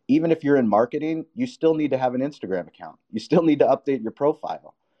 Like, even if you're in marketing, you still need to have an Instagram account. You still need to update your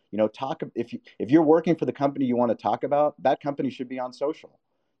profile. If you're working for the company you want to talk about, that company should be on social.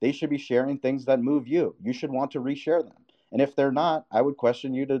 They should be sharing things that move you. You should want to reshare them. And if they're not, I would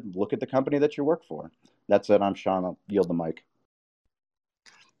question you to look at the company that you work for. That's it. I'm Sean. I'll yield the mic.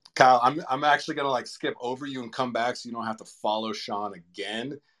 Kyle, I'm actually gonna skip over you and come back so you don't have to follow Sean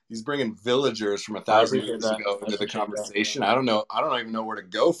again. He's bringing villagers from 1,000 years ago into the conversation. I don't even know where to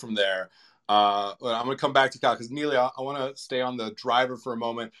go from there. But I'm going to come back to Kyle because Neely, I want to stay on the driver for a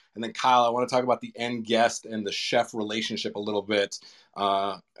moment, and then Kyle, I want to talk about the end guest and the chef relationship a little bit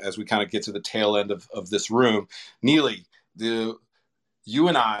as we kind of get to the tail end of this room. Neely, you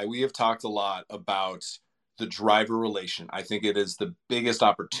and we have talked a lot about the driver relation. I think it is the biggest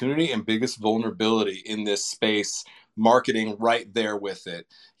opportunity and biggest vulnerability in this space, marketing right there with it.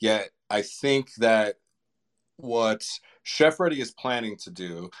 Yet I think that what Chef Ready is planning to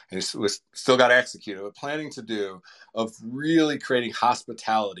do, and we still got to execute it, but planning to do, of really creating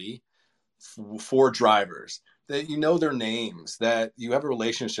hospitality for drivers, that you know their names, that you have a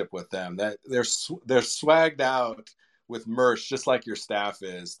relationship with them, that they're swagged out with merch just like your staff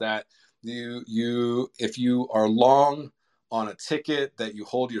is, that you if you are long on a ticket, that you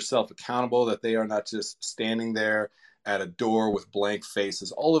hold yourself accountable, that they are not just standing there at a door with blank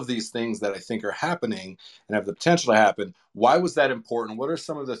faces. All of these things that I think are happening and have the potential to happen. Why was that important? What are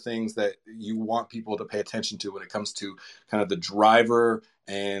some of the things that you want people to pay attention to when it comes to kind of the driver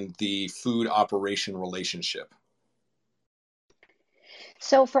and the food operation relationship?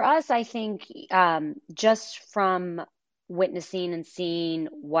 So for us, I think just from witnessing and seeing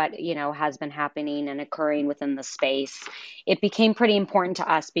what has been happening and occurring within the space, it became pretty important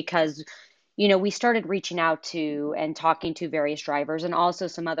to us because we started reaching out to and talking to various drivers and also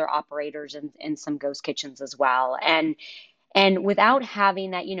some other operators in some ghost kitchens as well. And without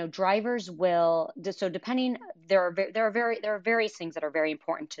having that, drivers will, so depending, there are various things that are very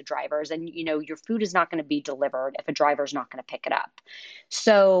important to drivers. And, your food is not going to be delivered if a driver is not going to pick it up.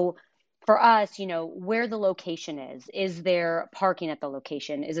 So for us, where the location is there parking at the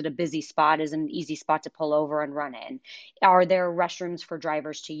location? Is it a busy spot? Is it an easy spot to pull over and run in? Are there restrooms for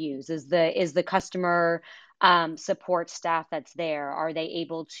drivers to use? Is the customer support staff that's there, are they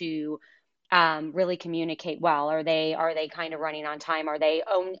able to really communicate well? Are they kind of running on time? Are they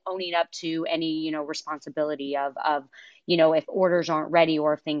owning up to any, responsibility of, if orders aren't ready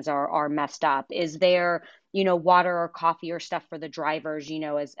or if things are messed up? Is there, water or coffee or stuff for the drivers?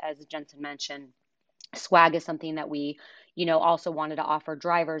 As Jensen mentioned, swag is something that we, also wanted to offer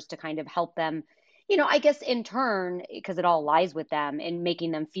drivers to kind of help them, I guess in turn, because it all lies with them and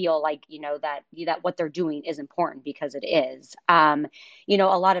making them feel like, that what they're doing is important, because it is. A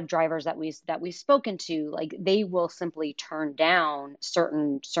lot of drivers that we've spoken to, like, they will simply turn down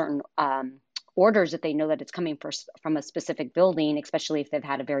certain orders if they know that it's coming from a specific building, especially if they've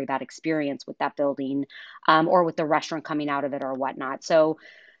had a very bad experience with that building, or with the restaurant coming out of it or whatnot. So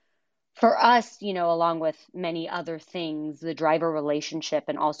for us, along with many other things, the driver relationship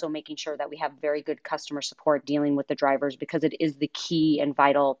and also making sure that we have very good customer support dealing with the drivers, because it is the key and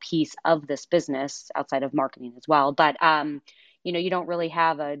vital piece of this business outside of marketing as well. But, you don't really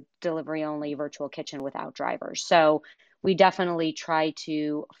have a delivery only virtual kitchen without drivers. So we definitely try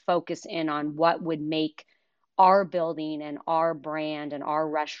to focus in on what would make our building and our brand and our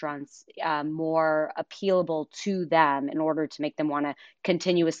restaurants more appealable to them in order to make them want to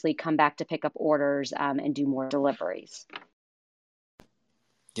continuously come back to pick up orders and do more deliveries.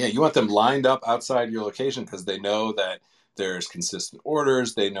 Yeah, you want them lined up outside your location because they know that there's consistent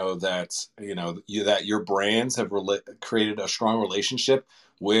orders. They know that that your brands have created a strong relationship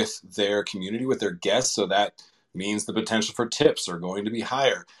with their community, with their guests. So that means the potential for tips are going to be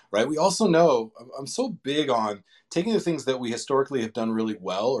higher, right? We also know, I'm so big on taking the things that we historically have done really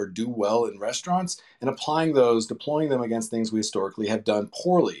well or do well in restaurants and applying those, deploying them against things we historically have done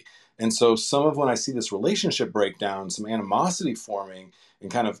poorly. And so some of when I see this relationship breakdown, some animosity forming,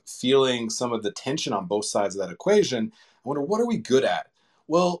 and kind of feeling some of the tension on both sides of that equation, I wonder, what are we good at?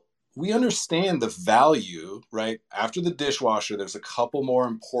 Well, we understand the value, right? After the dishwasher, there's a couple more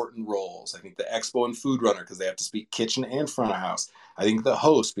important roles. I think the expo and food runner, because they have to speak kitchen and front of house. I think the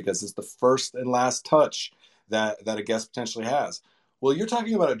host, because it's the first and last touch that a guest potentially has. Well, you're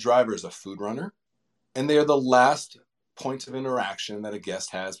talking about a driver as a food runner, and they are the last point of interaction that a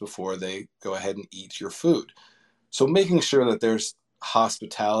guest has before they go ahead and eat your food. So making sure that there's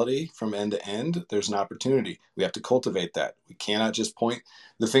hospitality from end to end, there's an opportunity. We have to cultivate that. We cannot just point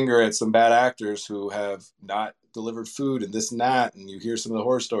the finger at some bad actors who have not delivered food and this and that, and you hear some of the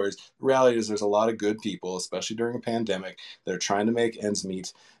horror stories. The reality is there's a lot of good people, especially during a pandemic, that are trying to make ends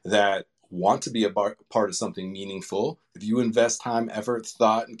meet, that want to be a part of something meaningful. If you invest time, effort,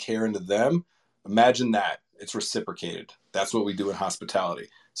 thought, and care into them, imagine that. It's reciprocated. That's what we do in hospitality.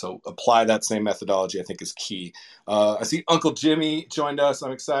 So apply that same methodology, I think, is key. I see Uncle Jimmy joined us.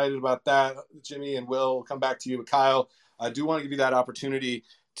 I'm excited about that. Jimmy and Will, we'll come back to you. But Kyle, I do want to give you that opportunity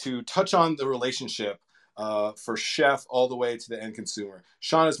to touch on the relationship for chef all the way to the end consumer.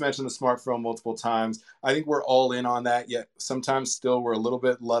 Sean has mentioned the smartphone multiple times. I think we're all in on that, yet sometimes still we're a little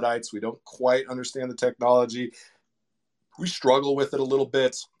bit Luddites. We don't quite understand the technology. We struggle with it a little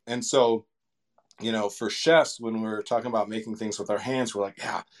bit. And so, for chefs, when we're talking about making things with our hands, we're like,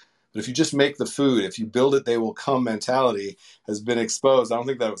 yeah, but if you just make the food, if you build it, they will come mentality has been exposed. I don't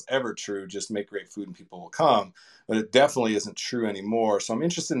think that was ever true. Just make great food and people will come, but it definitely isn't true anymore. So I'm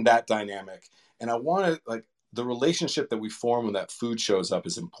interested in that dynamic. And I want to, the relationship that we form when that food shows up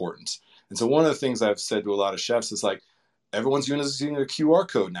is important. And so one of the things I've said to a lot of chefs is everyone's using a QR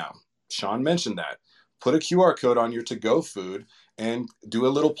code now. Sean mentioned that. Put a QR code on your to-go food and do a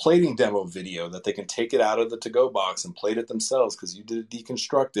little plating demo video that they can take it out of the to-go box and plate it themselves because you did it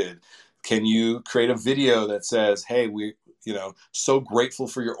deconstructed. Can you create a video that says, hey, we, so grateful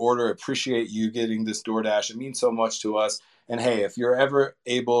for your order. Appreciate you getting this DoorDash. It means so much to us. And hey, if you're ever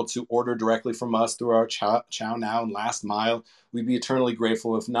able to order directly from us through our Chow Now and Last Mile, we'd be eternally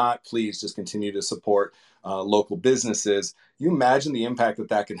grateful. If not, please just continue to support local businesses. You imagine the impact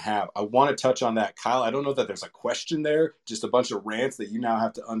that can have. I want to touch on that. Kyle, I don't know that there's a question there, just a bunch of rants that you now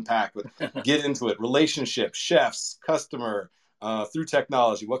have to unpack, but get into it. Relationship, chefs, customer, through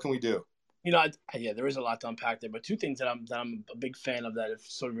technology. What can we do? Yeah, there is a lot to unpack there, but two things that I'm a big fan of that have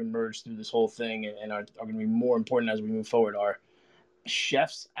sort of emerged through this whole thing and are going to be more important as we move forward are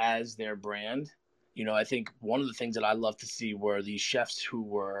chefs as their brand. I think one of the things that I love to see were these chefs who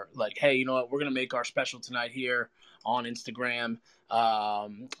were like, hey, you know what, we're going to make our special tonight here on Instagram.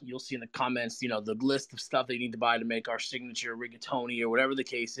 You'll see in the comments, the list of stuff they need to buy to make our signature rigatoni or whatever the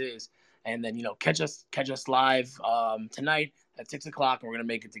case is. And then, catch us live tonight at 6:00 and we're going to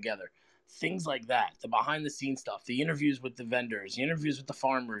make it together. Things like that, the behind the scenes stuff, the interviews with the vendors, the interviews with the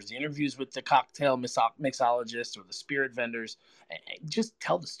farmers, the interviews with the cocktail mixologists or the spirit vendors, just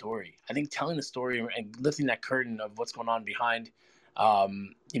tell the story. I think telling the story and lifting that curtain of what's going on behind,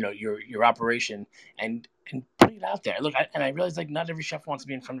 your operation and putting it out there. Look, I realize not every chef wants to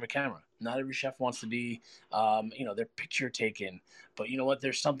be in front of a camera. Not every chef wants to be, their picture taken. But you know what?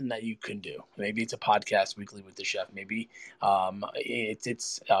 There's something that you can do. Maybe it's a podcast weekly with the chef. Maybe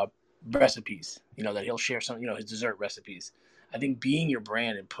it's recipes, that he'll share some, his dessert recipes. I think being your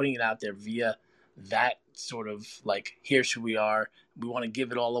brand and putting it out there via that sort of here's who we are. We want to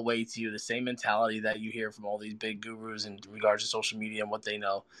give it all away to you. The same mentality that you hear from all these big gurus in regards to social media and what they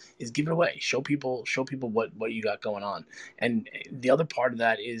know is give it away. Show people what you got going on. And the other part of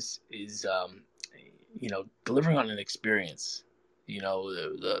that is delivering on an experience.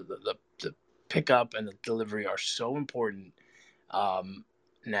 The pickup and the delivery are so important.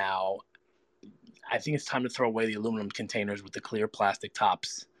 Now, I think it's time to throw away the aluminum containers with the clear plastic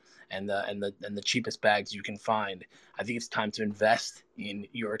tops and the cheapest bags you can find. I think it's time to invest in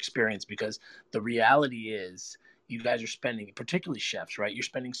your experience, because the reality is you guys are spending, particularly chefs, right? You're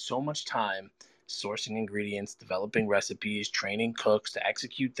spending so much time sourcing ingredients, developing recipes, training cooks to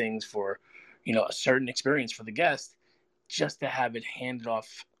execute things for, a certain experience for the guest, just to have it handed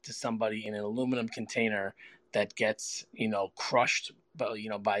off to somebody in an aluminum container that gets, crushed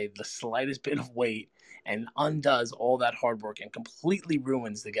by the slightest bit of weight, and undoes all that hard work and completely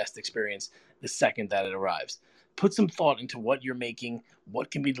ruins the guest experience the second that it arrives. Put some thought into what you're making,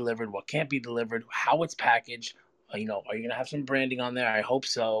 what can be delivered, what can't be delivered, how it's packaged. Are you going to have some branding on there? I hope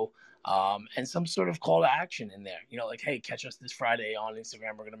so. And some sort of call to action in there. Like, hey, catch us this Friday on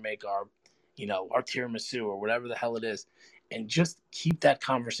Instagram. We're going to make our tiramisu or whatever the hell it is, and just keep that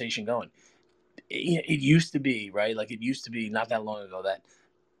conversation going. It used to be, right? Like, it used to be not that long ago that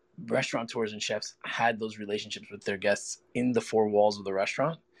restaurateurs and chefs had those relationships with their guests in the four walls of the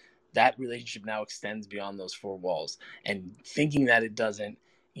restaurant. That relationship now extends beyond those four walls, and thinking that it doesn't,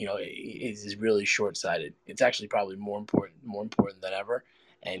 is really short-sighted. It's actually probably more important than ever,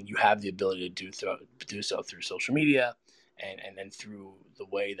 and you have the ability to do so through social media, and through the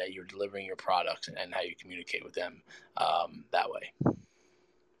way that you're delivering your products, and how you communicate with them that way.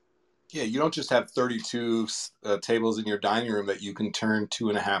 Yeah, you don't just have 32 tables in your dining room that you can turn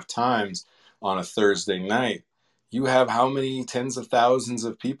 2.5 times on a Thursday night. You have how many tens of thousands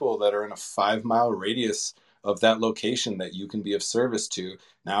of people that are in a 5-mile radius of that location that you can be of service to.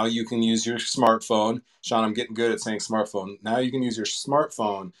 Now you can use your smartphone. Sean, I'm getting good at saying smartphone. Now you can use your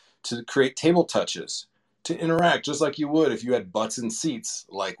smartphone to create table touches, to interact just like you would if you had butts and seats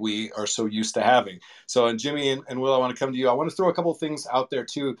like we are so used to having. So, and Jimmy and Will, I want to come to you. I want to throw a couple of things out there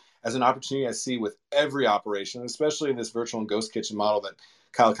too as an opportunity I see with every operation, especially in this virtual and ghost kitchen model that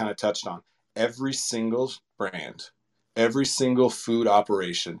Kyle kind of touched on. Every single brand, every single food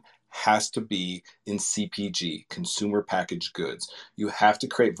operation has to be in CPG, consumer packaged goods. You have to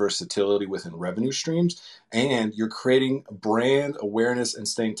create versatility within revenue streams, and you're creating brand awareness and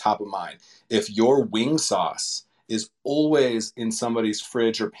staying top of mind. If your wing sauce is always in somebody's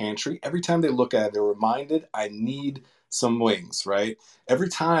fridge or pantry, every time they look at it, they're reminded, I need some wings, right? Every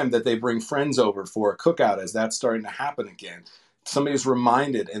time that they bring friends over for a cookout, as that's starting to happen again, somebody's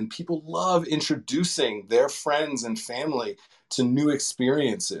reminded, and people love introducing their friends and family to new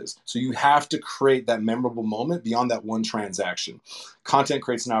experiences. So you have to create that memorable moment beyond that one transaction. Content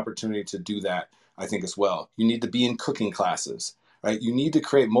creates an opportunity to do that, I think, as well. You need to be in cooking classes, right? You need to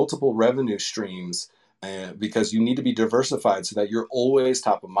create multiple revenue streams because you need to be diversified so that you're always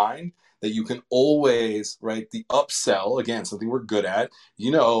top of mind, that you can always, right, the upsell, again, something we're good at.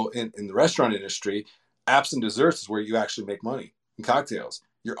 In the restaurant industry, apps and desserts is where you actually make money, in cocktails.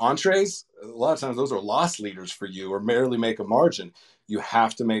 Your entrees, a lot of times those are loss leaders for you or barely make a margin. You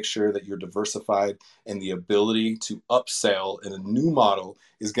have to make sure that you're diversified, and the ability to upsell in a new model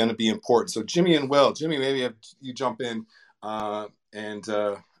is going to be important. So Jimmy and Will, Jimmy, maybe you jump in and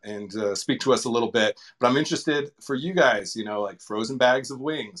speak to us a little bit. But I'm interested for you guys, like frozen bags of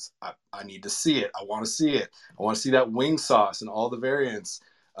wings. I need to see it. I want to see it. I want to see that wing sauce and all the variants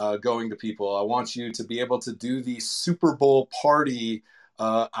going to people. I want you to be able to do the Super Bowl party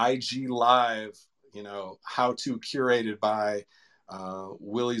IG live, how to curated by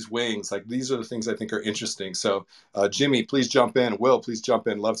Willie's Wings. Like, these are the things I think are interesting. So Jimmy, please jump in. Will, please jump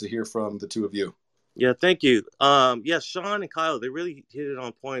in. Love to hear from the two of you. Yeah, thank you. Sean and Kyle, they really hit it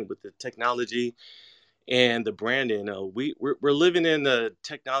on point with the technology and the branding. We're living in a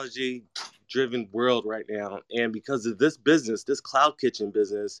technology-driven world right now, and because of this business, this cloud kitchen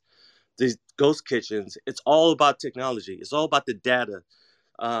business, these ghost kitchens, it's all about technology. It's all about the data.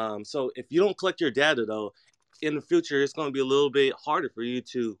 So if you don't collect your data, though, in the future, it's going to be a little bit harder for you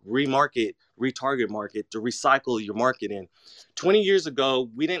to retarget market, to recycle your marketing. 20 years ago,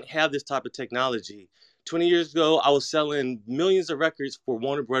 we didn't have this type of technology. 20 years ago, I was selling millions of records for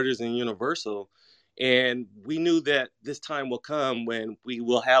Warner Brothers and Universal. And we knew that this time will come when we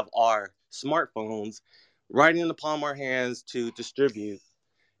will have our smartphones right in the palm of our hands to distribute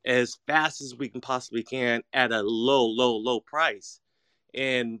as fast as we can possibly can at a low price.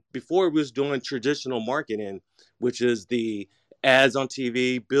 And before we was doing traditional marketing, which is the ads on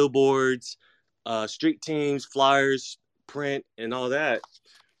TV, billboards, street teams, flyers, print, and all that.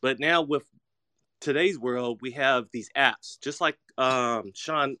 But now with today's world, we have these apps, just like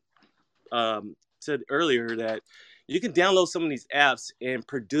Sean said earlier, that you can download some of these apps and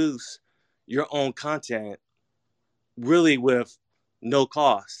produce your own content really with no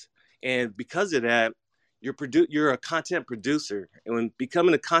cost. And because of that, you're a content producer. And when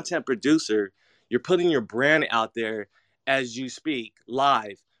becoming a content producer, you're putting your brand out there as you speak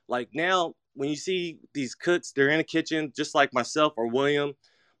live. Like now, when you see these cooks, they're in the kitchen, just like myself or William.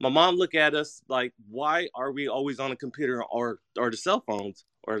 My mom look at us like, why are we always on a computer or the cell phones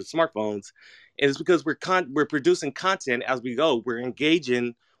or the smartphones? And it's because we're producing content as we go. We're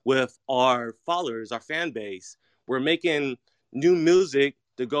engaging with our followers, our fan base. We're making new music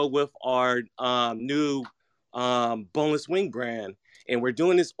to go with our new boneless wing brand, and we're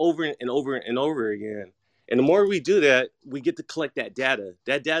doing this over and over and over again. And the more we do that, we get to collect that data.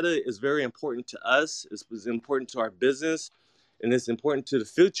 That data is very important to us. It's important to our business, and it's important to the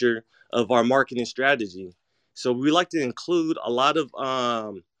future of our marketing strategy. So we like to include a lot of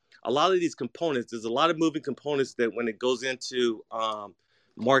these components. There's a lot of moving components that when it goes into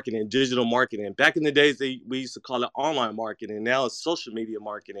marketing, digital marketing. Back in the days, we used to call it online marketing. Now it's social media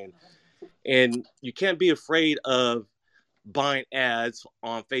marketing. And you can't be afraid of buying ads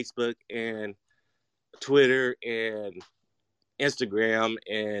on Facebook and Twitter and Instagram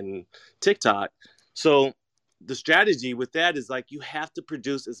and TikTok. So the strategy with that is like you have to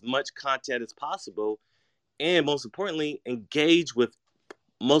produce as much content as possible, and most importantly, engage with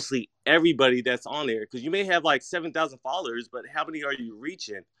mostly everybody that's on there, because you may have like 7,000 followers, but how many are you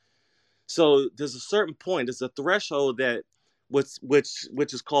reaching? So there's a certain point, there's a threshold that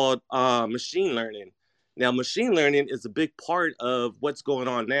which is called machine learning. Now, machine learning is a big part of what's going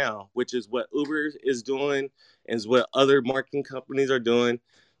on now, which is what Uber is doing and is what other marketing companies are doing,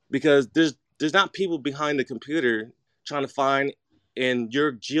 because there's not people behind the computer trying to find in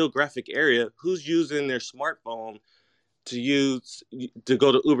your geographic area who's using their smartphone to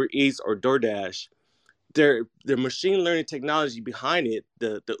go to Uber Eats or DoorDash. Their machine learning technology behind it,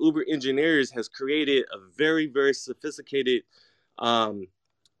 the Uber engineers has created a very, very sophisticated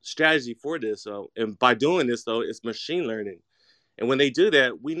strategy for this. So, and by doing this though, it's machine learning. And when they do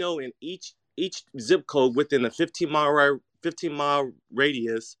that, we know in each zip code within a 15-mile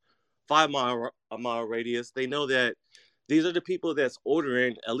radius, 5-mile radius, they know that these are the people that's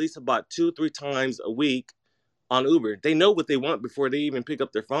ordering at least about 2-3 times a week on Uber. They know what they want before they even pick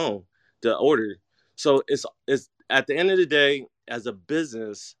up their phone to order. So it's at the end of the day, as a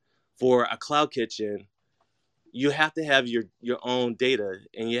business for a cloud kitchen, you have to have your own data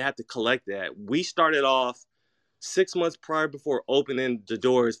and you have to collect that. We started off 6 months prior before opening the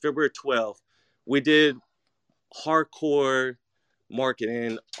doors, February 12th. We did hardcore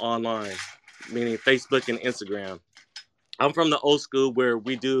marketing online, meaning Facebook and Instagram. I'm from the old school where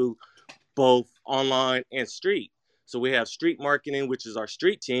we do both online and street. So we have street marketing, which is our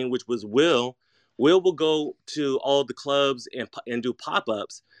street team, which was Will. Will go to all the clubs and do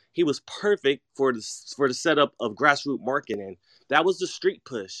pop-ups. He was perfect for the setup of grassroots marketing. That was the street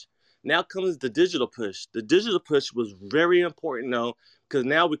push. Now comes the digital push. The digital push was very important though, because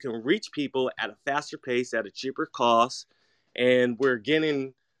now we can reach people at a faster pace, at a cheaper cost, and we're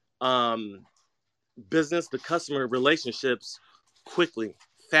getting business to customer relationships quickly,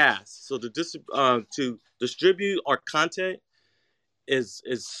 fast. So to distribute our content is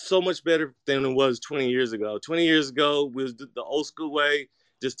so much better than it was 20 years ago. 20 years ago, was the old school way,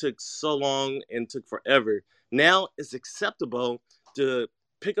 just took so long and took forever. Now it's acceptable to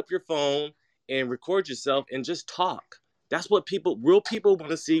pick up your phone and record yourself and just talk. That's what real people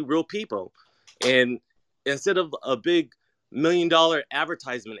want to see, real people. And instead of a big $1 million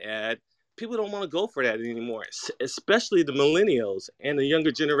advertisement ad, people don't want to go for that anymore, especially the millennials and the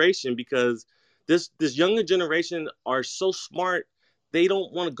younger generation, because this younger generation are so smart. They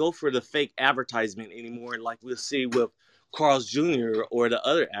don't want to go for the fake advertisement anymore, like we'll see with Carl's Jr. or the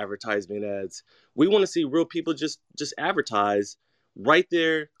other advertisement ads. We want to see real people just advertise right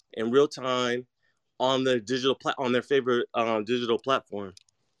there in real time on the on their favorite digital platform.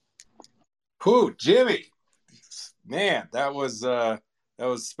 Who, Jimmy? Man, that was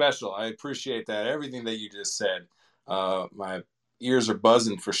special. I appreciate that. Everything that you just said. My ears are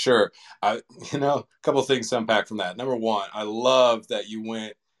buzzing for sure. A couple things to unpack from that. Number one, I love that you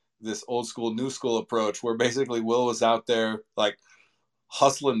went this old school, new school approach where basically Will was out there like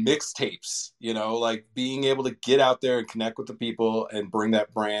hustling mixtapes, like being able to get out there and connect with the people and bring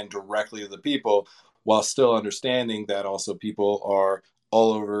that brand directly to the people while still understanding that also people are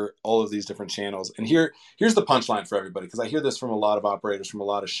all over all of these different channels. And here's the punchline for everybody, because I hear this from a lot of operators, from a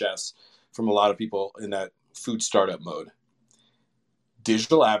lot of chefs, from a lot of people in that food startup mode.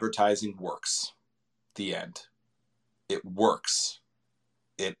 Digital advertising works. The end. It works.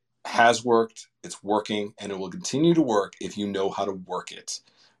 It has worked, it's working, and it will continue to work if you know how to work it,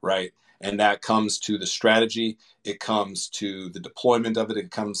 right? And that comes to the strategy, it comes to the deployment of it,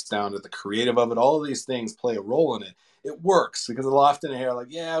 it comes down to the creative of it. All of these things play a role in it. It works because a lot often I hear like,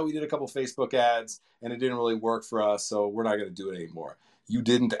 yeah, we did a couple Facebook ads and it didn't really work for us, so we're not going to do it anymore. You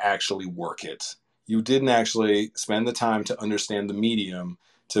didn't actually work it. You didn't actually spend the time to understand the medium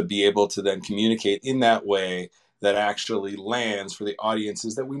to be able to then communicate in that way that actually lands for the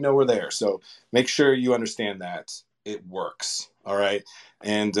audiences that we know are there. So make sure you understand that it works. All right.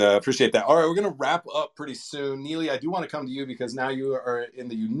 And appreciate that. All right. We're going to wrap up pretty soon. Neely, I do want to come to you because now you are in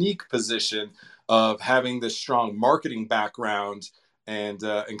the unique position of having this strong marketing background and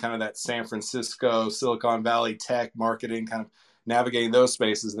kind of that San Francisco, Silicon Valley tech marketing, kind of navigating those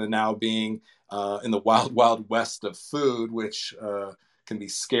spaces, and then now being in the wild, wild west of food, which can be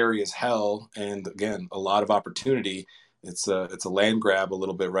scary as hell. And again, a lot of opportunity. It's a land grab a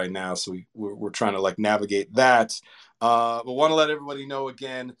little bit right now. So we're trying to like navigate that. But want to let everybody know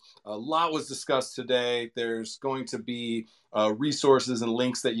again, a lot was discussed today. There's going to be resources and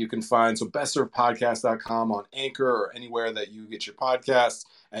links that you can find. So bestservedpodcast.com on Anchor or anywhere that you get your podcasts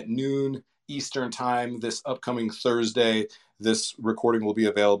at noon Eastern time this upcoming Thursday. This recording will be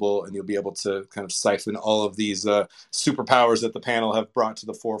available and you'll be able to kind of siphon all of these superpowers that the panel have brought to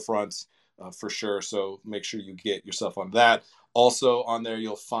the forefront for sure. So make sure you get yourself on that. Also on there,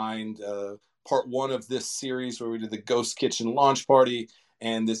 you'll find part one of this series where we did the Ghost Kitchen launch party,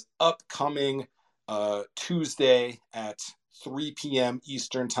 and this upcoming Tuesday at 3 p.m.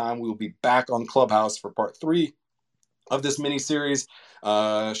 Eastern time, we will be back on Clubhouse for part 3 of this mini series.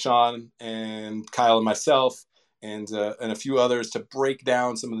 Sean and Kyle and myself and a few others to break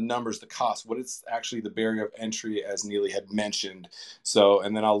down some of the numbers, the cost, what is actually the barrier of entry, as Neely had mentioned. So,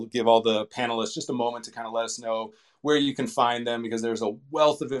 and then I'll give all the panelists just a moment to kind of let us know where you can find them, because there's a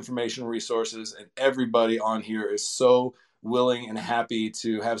wealth of information resources, and everybody on here is so willing and happy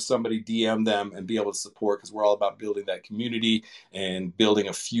to have somebody DM them and be able to support, because we're all about building that community and building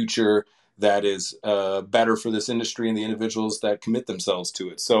a future that is better for this industry and the individuals that commit themselves to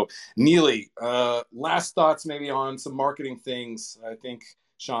it. So Neely, last thoughts maybe on some marketing things. I think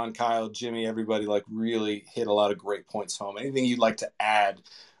Sean, Kyle, Jimmy, everybody like really hit a lot of great points home. Anything you'd like to add,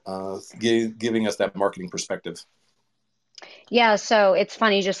 giving us that marketing perspective? Yeah, so it's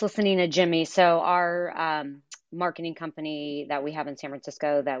funny just listening to Jimmy. So our marketing company that we have in San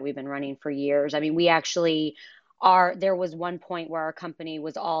Francisco that we've been running for years. I mean, we actually there was one point where our company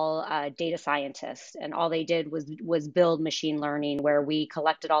was all data scientists, and all they did was build machine learning, where we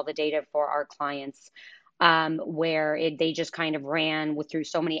collected all the data for our clients, where they just kind of ran through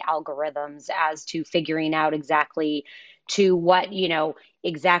so many algorithms as to figuring out exactly to what,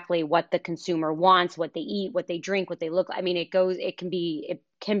 exactly what the consumer wants, what they eat, what they drink, what they look like. I mean, it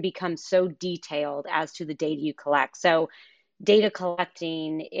can become so detailed as to the data you collect. So data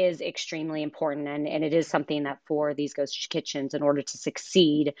collecting is extremely important, and it is something that for these ghost kitchens, in order to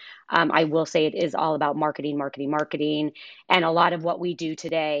succeed, I will say it is all about marketing, marketing, marketing. And a lot of what we do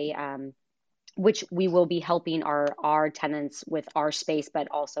today, which we will be helping our tenants with our space, but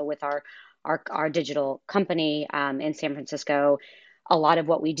also with our digital company in San Francisco. A lot of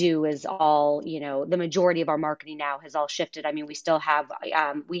what we do is all, the majority of our marketing now has all shifted. I mean, we still have,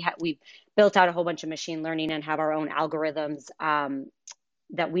 we've built out a whole bunch of machine learning and have our own algorithms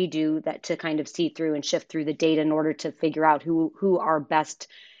that we do that to kind of see through and shift through the data in order to figure out who our best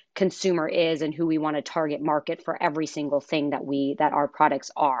consumer is and who we want to target market for every single thing that our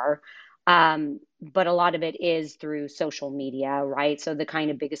products are. But a lot of it is through social media, right? So the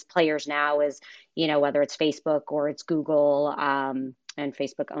kind of biggest players now is, whether it's Facebook or it's Google, and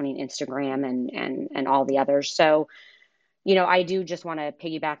Facebook owning Instagram and all the others. So, I do just want to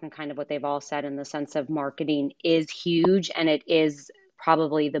piggyback on kind of what they've all said, in the sense of marketing is huge, and it is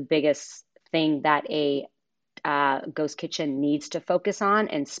probably the biggest thing that a ghost kitchen needs to focus on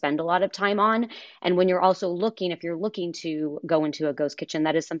and spend a lot of time on. And when you're also if you're looking to go into a ghost kitchen,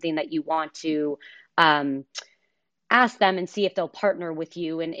 that is something that you want to ask them and see if they'll partner with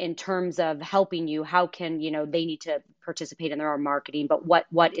you in terms of helping you. How can, they need to participate in their own marketing, but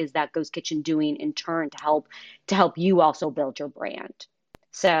what is that ghost kitchen doing in turn to help you also build your brand?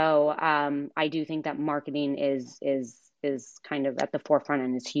 So I do think that marketing is kind of at the forefront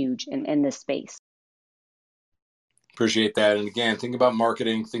and is huge in this space. Appreciate that. And again, thinking about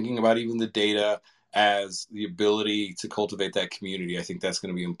marketing, thinking about even the data as the ability to cultivate that community. I think that's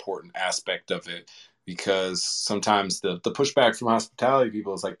going to be an important aspect of it, because sometimes the pushback from hospitality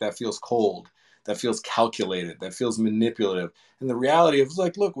people is like, that feels cold. that feels calculated, that feels manipulative. And the reality of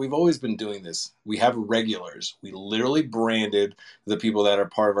like, look, we've always been doing this. We have regulars. We literally branded the people that are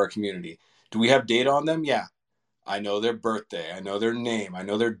part of our community. Do we have data on them? Yeah. I know their birthday. I know their name. I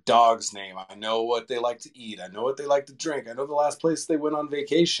know their dog's name. I know what they like to eat. I know what they like to drink. I know the last place they went on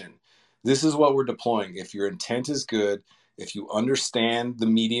vacation. This is what we're deploying. If your intent is good, if you understand the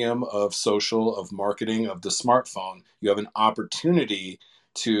medium of social, of marketing, of the smartphone, you have an opportunity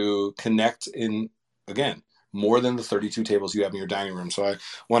to connect in, again, more than the 32 tables you have in your dining room. So I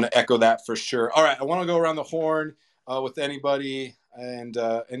want to echo that for sure. All right, I want to go around the horn with anybody and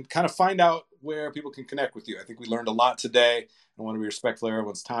kind of find out where people can connect with you. I think we learned a lot today. I want to be respectful of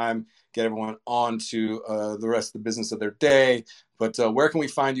everyone's time, get everyone on to the rest of the business of their day. But where can we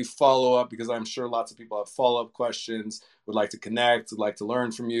find you, follow up? Because I'm sure lots of people have follow-up questions, would like to connect, would like to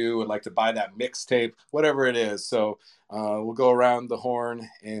learn from you, would like to buy that mixtape, whatever it is. So we'll go around the horn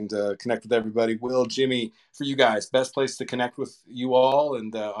and connect with everybody. Will, Jimmy, for you guys, best place to connect with you all.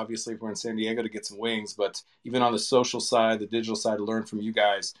 And obviously, if we're in San Diego, to get some wings. But even on the social side, the digital side, to learn from you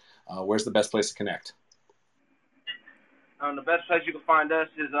guys, where's the best place to connect? The best place you can find us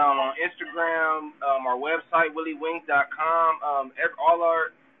is on Instagram, our website, willywings.com. All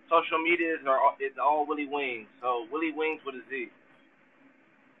our social medias it's all Willy Wings. So Willy Wings with a Z.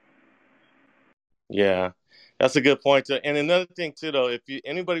 Yeah, that's a good point too. And another thing too, though, if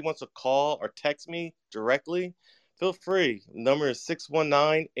anybody wants to call or text me directly, feel free. Number is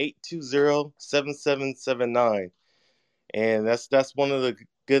 619-820-7779. And that's one of the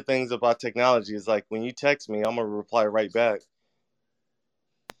good things about technology is like when you text me, I'm gonna reply right back.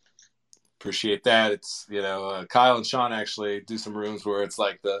 Appreciate that. It's Kyle and Sean actually do some rooms where it's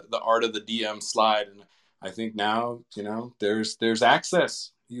like the art of the DM slide, and I think now there's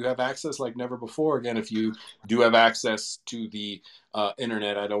access. You have access like never before. Again, if you do have access to the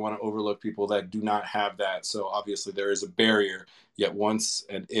internet, I don't want to overlook people that do not have that. So obviously there is a barrier. Yet once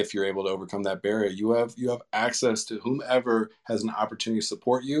and if you're able to overcome that barrier, you have access to whomever has an opportunity to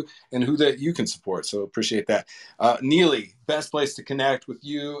support you and who that you can support. So appreciate that. Neely, best place to connect with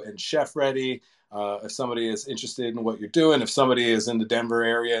you and Chef Ready. If somebody is interested in what you're doing, if somebody is in the Denver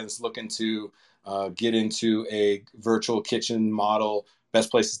area and is looking to get into a virtual kitchen model,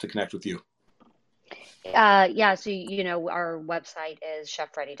 best places to connect with you. Yeah, so our website is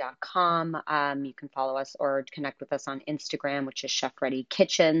chefready.com. You can follow us or connect with us on Instagram, which is Chef Ready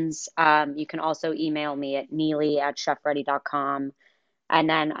Kitchens. You can also email me at neely@chefready.com. And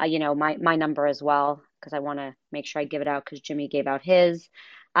then my number as well, because I want to make sure I give it out because Jimmy gave out his.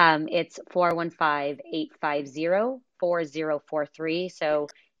 It's 415-850-4043. So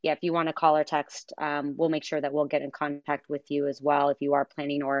yeah, if you want to call or text, we'll make sure that we'll get in contact with you as well if you are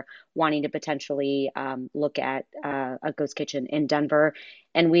planning or wanting to potentially look at a ghost kitchen in Denver.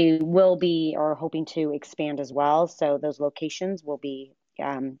 And we will be or hoping to expand as well. So those locations will be,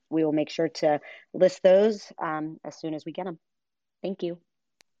 we will make sure to list those as soon as we get them. Thank you.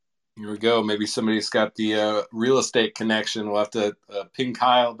 Here we go. Maybe somebody's got the real estate connection. We'll have to ping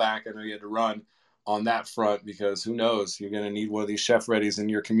Kyle back. I know you had to run on that front because who knows? You're going to need one of these Chef Readies in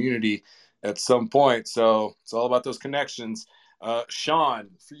your community at some point. So it's all about those connections.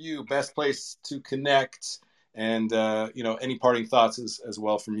 Sean, for you, best place to connect and, any parting thoughts as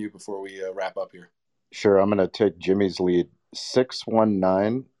well from you before we wrap up here. Sure. I'm going to take Jimmy's lead.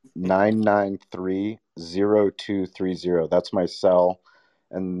 619-993-0230. That's my cell.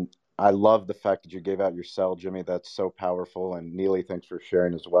 And I love the fact that you gave out your cell, Jimmy. That's so powerful. And Neely, thanks for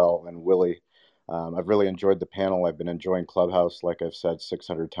sharing as well. And Willie, I've really enjoyed the panel. I've been enjoying Clubhouse, like I've said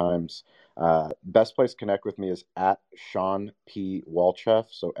 600 times. Best place to connect with me is at Sean P. Walchef.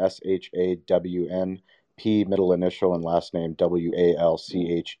 So SHAWN, P middle initial and last name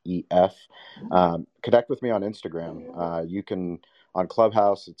WALCHEF. Connect with me on Instagram. You can on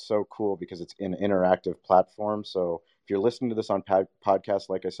Clubhouse. It's so cool because it's an interactive platform. So if you're listening to this on podcast,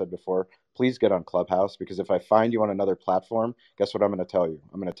 like I said before, please get on Clubhouse, because if I find you on another platform, guess what I'm going to tell you?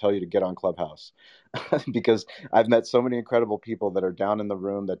 I'm going to tell you to get on Clubhouse because I've met so many incredible people that are down in the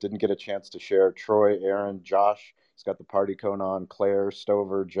room that didn't get a chance to share. Troy, Aaron, Josh, he's got the party cone on, Claire,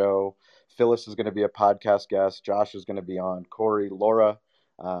 Stover, Joe, Phyllis is going to be a podcast guest. Josh is going to be on, Corey, Laura.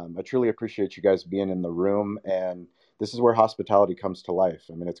 I truly appreciate you guys being in the room, and this is where hospitality comes to life.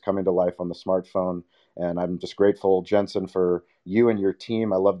 I mean, it's coming to life on the smartphone, and I'm just grateful, Jensen, for you and your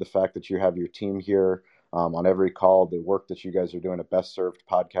team. I love the fact that you have your team here on every call, the work that you guys are doing at Best Served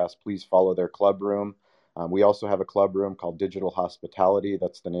Podcast. Please follow their club room. We also have a club room called Digital Hospitality.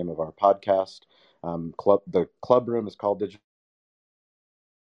 That's the name of our podcast. The club room is called Digital.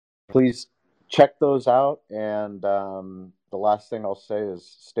 Please check those out. And the last thing I'll say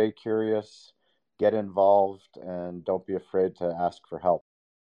is stay curious, get involved, and don't be afraid to ask for help.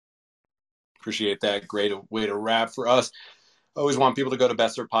 Appreciate that. Great way to wrap for us. I always want people to go to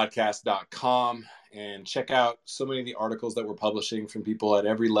bestservedpodcast.com and check out so many of the articles that we're publishing from people at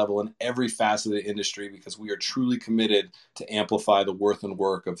every level and every facet of the industry, because we are truly committed to amplify the worth and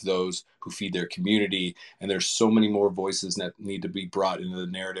work of those who feed their community. And there's so many more voices that need to be brought into the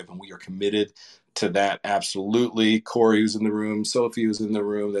narrative, and we are committed to that. Absolutely. Corey, who's in the room, Sophie, who's in the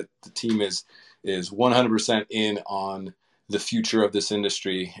room, that the team is 100% in on the future of this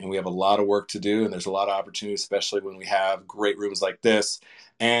industry, and we have a lot of work to do, and there's a lot of opportunity, especially when we have great rooms like this.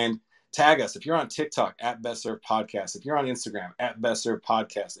 And tag us if you're on TikTok at Best Served Podcast, if you're on Instagram at Best Served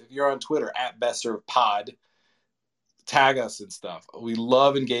Podcast, if you're on Twitter at Best Served Pod. Tag us and stuff. We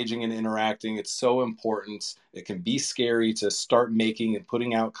love engaging and interacting. It's so important. It can be scary to start making and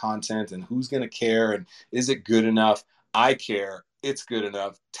putting out content, and who's going to care, and is it good enough? I care. It's good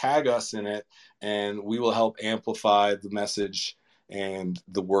enough. Tag us in it, and we will help amplify the message and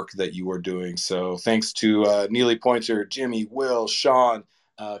the work that you are doing. So thanks to Neely Pointer, Jimmy, Will, Sean,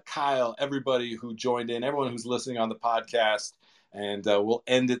 Kyle, everybody who joined in, everyone who's listening on the podcast. And we'll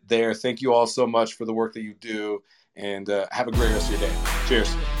end it there. Thank you all so much for the work that you do. And have a great rest of your day.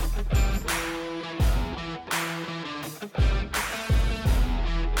 Cheers.